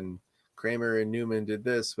 and then Kramer and Newman did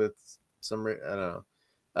this with some I don't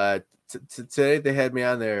know. Today they had me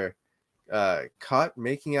on there, caught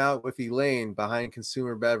making out with Elaine behind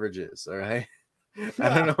consumer beverages. All right. I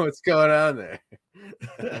don't know what's going on there.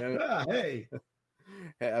 Hey.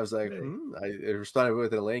 I was like, I responded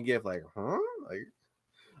with an Elaine gift, like, huh? Like,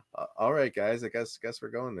 all right, guys. I guess we're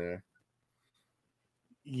going there.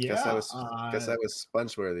 Yeah. Guess I was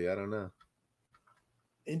sponge-worthy. I don't know.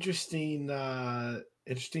 Interesting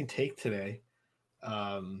take today.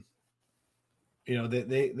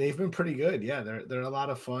 They've been pretty good. Yeah, they're a lot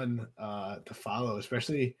of fun to follow,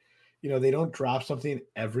 especially, they don't drop something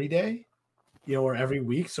every day, or every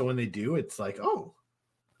week. So when they do, it's like, oh,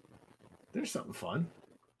 there's something fun.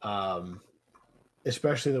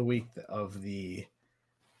 Especially the week of the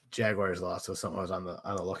Jaguars loss, so something I was on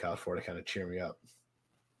the lookout for to kind of cheer me up.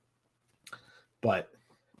 But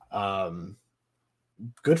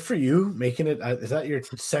good for you making it. Is that your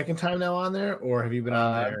second time now on there, or have you been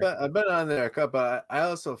on there? I've been on there a couple. I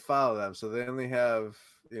also follow them, so they only have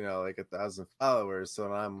like 1,000 followers.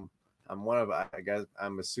 So I'm one of, I guess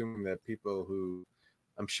I'm assuming that people who,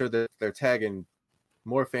 I'm sure that they're tagging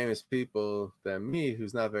more famous people than me,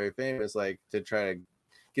 who's not very famous, like to try to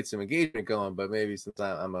get some engagement going. But maybe since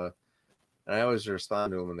and I always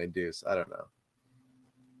respond to them when they do. So I don't know.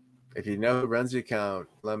 If you know who runs the account,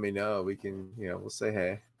 let me know. We can, we'll say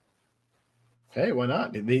hey. Hey, why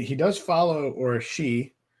not? He does follow, or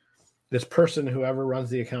she, this person, whoever runs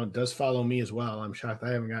the account, does follow me as well. I'm shocked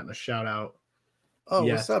I haven't gotten a shout out. Oh,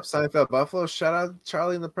 yet. What's up, Seinfeld Buffalo? Shout out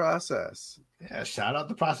Charlie in the Process. Yeah, shout out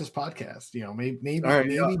the Process Podcast. Maybe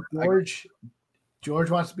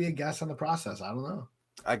George wants to be a guest on the Process. I don't know.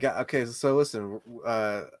 Okay. So listen,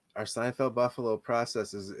 our Seinfeld Buffalo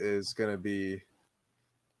Process is going to be.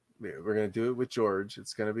 We're going to do it with George.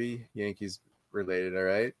 It's going to be Yankees related, all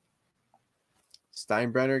right?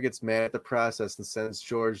 Steinbrenner gets mad at the Process and sends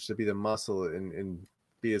George to be the muscle and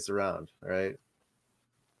beat us around, all right?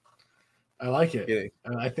 I like it.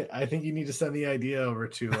 I think you need to send the idea over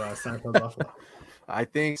to Seinfeld Buffalo. I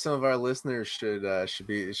think some of our listeners should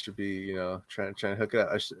be trying to hook it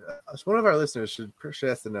up. One of our listeners should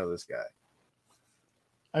have to know this guy.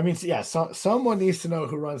 I mean, yeah, someone needs to know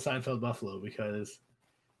who runs Seinfeld Buffalo because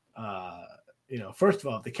first of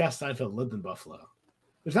all, if the cast Seinfeld lived in Buffalo,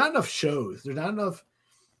 there's not enough shows. There's not enough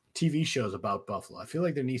TV shows about Buffalo. I feel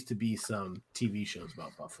like there needs to be some TV shows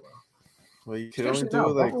about Buffalo. Well, you can only Especially do now,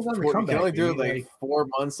 like Buffalo's on the 4, you can comeback, only do it baby. like 4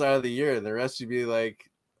 months out of the year, and the rest you'd be like,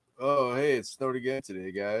 oh, hey, it snowed again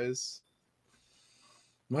today, guys.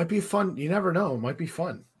 Might be fun. You never know. It might be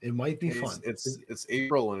fun. It might be Hey, fun. it's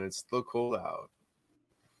April and it's still cold out.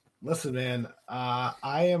 Listen, man, I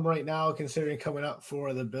am right now considering coming up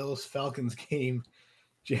for the Bills-Falcons game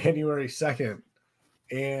January 2nd,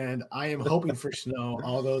 and I am hoping for snow,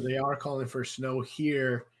 although they are calling for snow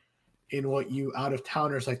here in what you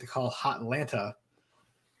out-of-towners like to call Hot Atlanta.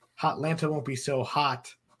 Hot Atlanta won't be so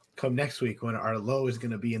hot come next week when our low is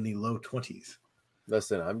going to be in the low 20s.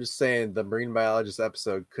 Listen, I'm just saying the marine biologist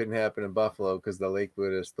episode couldn't happen in Buffalo because the lake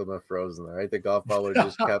would have still been frozen, right? The golf ball would have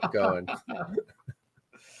just kept going.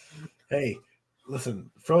 Hey,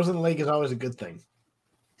 listen, frozen lake is always a good thing.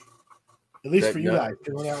 At least for you guys.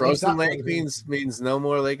 Frozen lake means no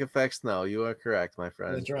more lake effect snow. You are correct, my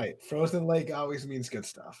friend. That's right. Frozen lake always means good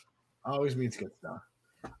stuff. Always means good stuff.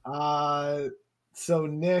 So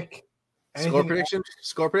Nick, score prediction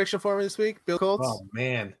for me this week, Bill Colts. Oh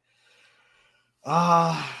man.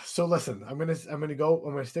 So listen, I'm gonna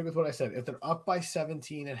stick with what I said. If they're up by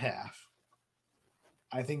 17 at half,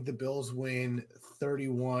 I think the Bills win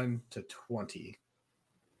 31-20.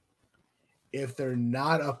 If they're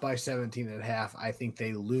not up by 17 at half, I think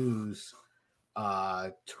they lose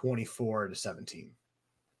 24-17.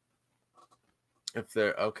 If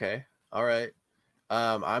they're okay. All right.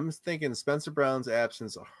 I'm thinking Spencer Brown's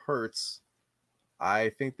absence hurts. I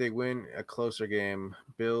think they win a closer game.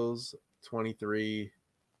 Bills 23,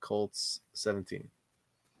 Colts 17.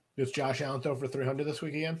 Does Josh Allen throw for 300 this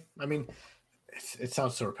week again? I mean, it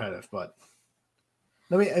sounds so repetitive, but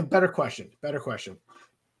a better question.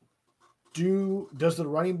 Does the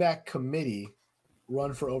running back committee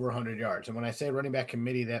run for over 100 yards? And when I say running back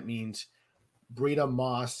committee, that means Breida,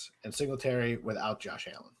 Moss, and Singletary without Josh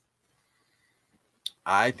Allen.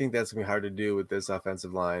 I think that's going to be hard to do with this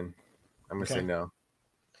offensive line. I'm going to say no.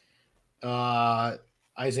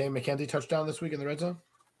 Isaiah McKenzie touchdown this week in the red zone?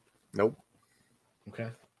 Nope. Okay.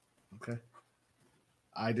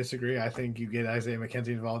 I disagree. I think you get Isaiah McKenzie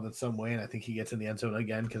involved in some way, and I think he gets in the end zone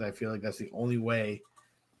again because I feel like that's the only way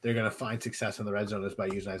they're going to find success in the red zone is by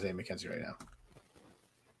using Isaiah McKenzie right now.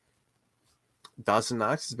 Dawson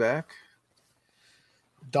Knox is back.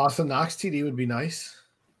 Dawson Knox TD would be nice.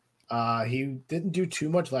 He didn't do too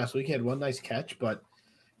much last week. He had one nice catch, but,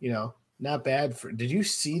 not bad. Did you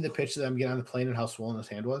see the pitch of them get on the plane and how swollen his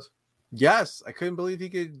hand was? Yes. I couldn't believe he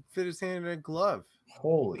could fit his hand in a glove.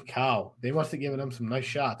 Holy cow. They must have given him some nice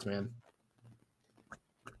shots, man.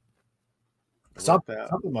 Something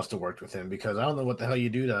must have worked with him because I don't know what the hell you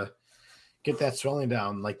do to get that swelling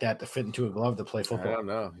down like that to fit into a glove to play football. I don't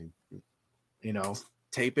know.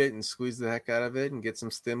 Tape it and squeeze the heck out of it and get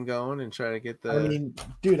some stim going and try to get the. I mean,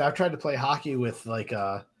 dude, I've tried to play hockey with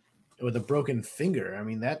with a broken finger. I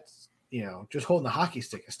mean, that's just holding the hockey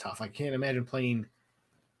stick is tough. I can't imagine playing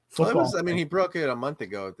football. He broke it a month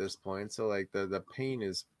ago at this point, so like the pain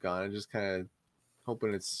is gone. I'm just kind of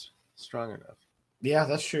hoping it's strong enough. Yeah,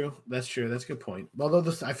 that's true. That's a good point. Although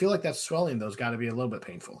I feel like that swelling though has got to be a little bit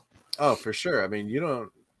painful. Oh, for sure. I mean,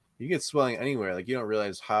 you get swelling anywhere. Like you don't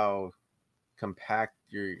realize how compact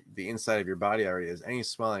the inside of your body already is. Any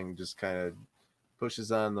swelling just kind of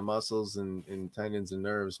pushes on the muscles and tendons and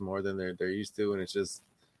nerves more than they're used to, and it's just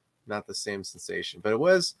not the same sensation. But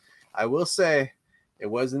I will say, it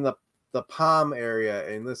was in the palm area.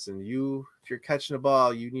 And listen, if you're catching a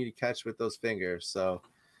ball, you need to catch with those fingers. So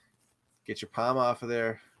get your palm off of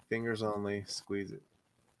there, fingers only, squeeze it.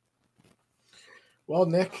 Well,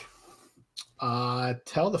 Nick,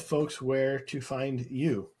 tell the folks where to find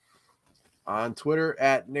you. On Twitter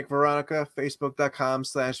at Nick Veronica,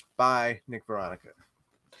 Facebook.com/by-Nick-Veronica.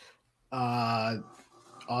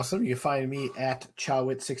 Awesome. You can find me at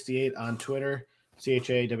Chawit68 on Twitter,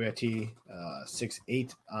 CHAWIT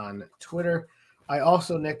 68 on Twitter. I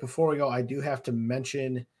also, Nick, before we go, I do have to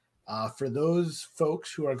mention for those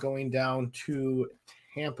folks who are going down to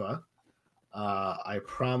Tampa, I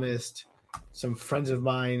promised some friends of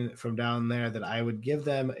mine from down there that I would give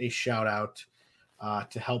them a shout out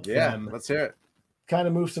to help them. Let's hear it. Kind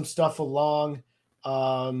of move some stuff along.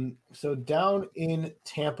 So down in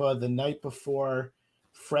Tampa the night before,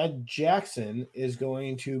 Fred Jackson is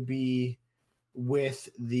going to be with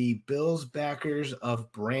the Bills Backers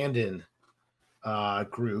of Brandon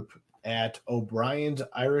group at O'Brien's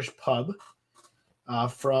Irish Pub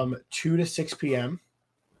from 2 to 6 p.m.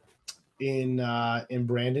 in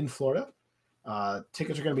Brandon, Florida.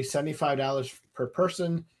 Tickets are going to be $75 per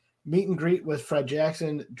person. Meet and greet with Fred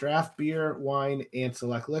Jackson, draft beer, wine, and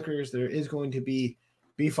select liquors. There is going to be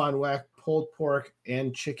beef on whack, pulled pork,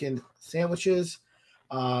 and chicken sandwiches.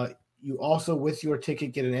 You also, with your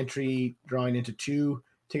ticket, get an entry drawing into 2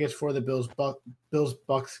 tickets for the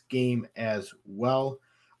Bills-Bucks game as well.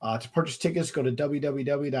 To purchase tickets, go to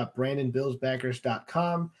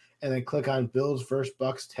www.brandonbillsbackers.com and then click on Bills vs.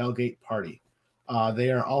 Bucks Tailgate Party.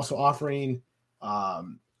 They are also offering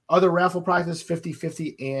other raffle prizes,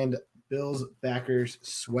 50-50 and Bills Backers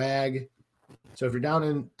swag. So if you're down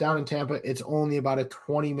in Tampa, it's only about a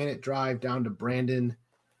 20-minute drive down to Brandon.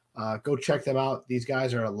 Go check them out. These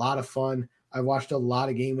guys are a lot of fun. I've watched a lot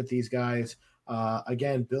of game with these guys.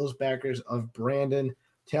 Again, Bills Backers of Brandon.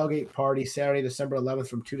 Tailgate Party Saturday, December 11th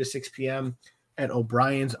from 2 to 6 p.m. at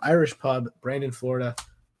O'Brien's Irish Pub, Brandon, Florida.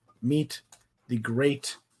 Meet the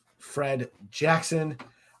great Fred Jackson.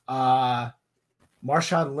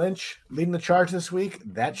 Marshawn Lynch leading the charge this week.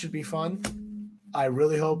 That should be fun. I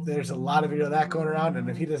really hope there's a lot of video of that going around. And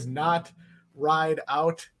if he does not ride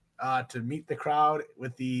out to meet the crowd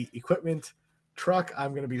with the equipment truck,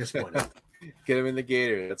 I'm going to be disappointed. Get him in the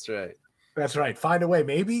gator. That's right. That's right. Find a way.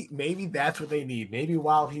 Maybe that's what they need. Maybe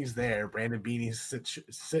while he's there, Brandon Beanie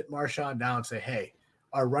sit Marshawn down and say, hey,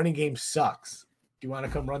 our running game sucks. Do you want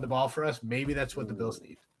to come run the ball for us? Maybe that's what the Bills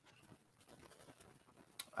need.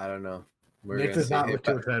 I don't know. Nick does not look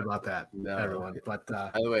too excited about that, everyone. But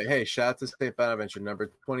by the way, hey, shout out to State Bonaventure,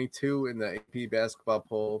 number 22 in the AP basketball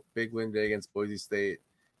poll. Big win day against Boise State.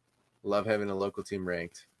 Love having a local team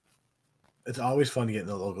ranked. It's always fun to get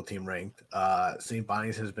the local team ranked. St.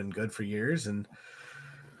 Bonnie's has been good for years, and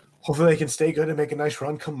hopefully they can stay good and make a nice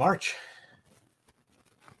run come March.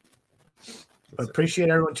 But appreciate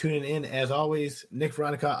everyone tuning in. As always, Nick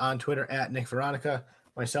Veronica on Twitter at Nick Veronica,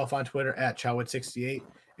 myself on Twitter at Chowwood68.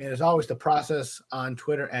 And as always, the process on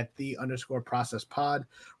Twitter at _processpod.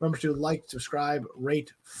 Remember to like, subscribe,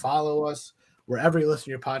 rate, follow us wherever you listen to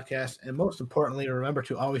your podcast. And most importantly, remember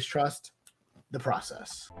to always trust the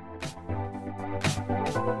process.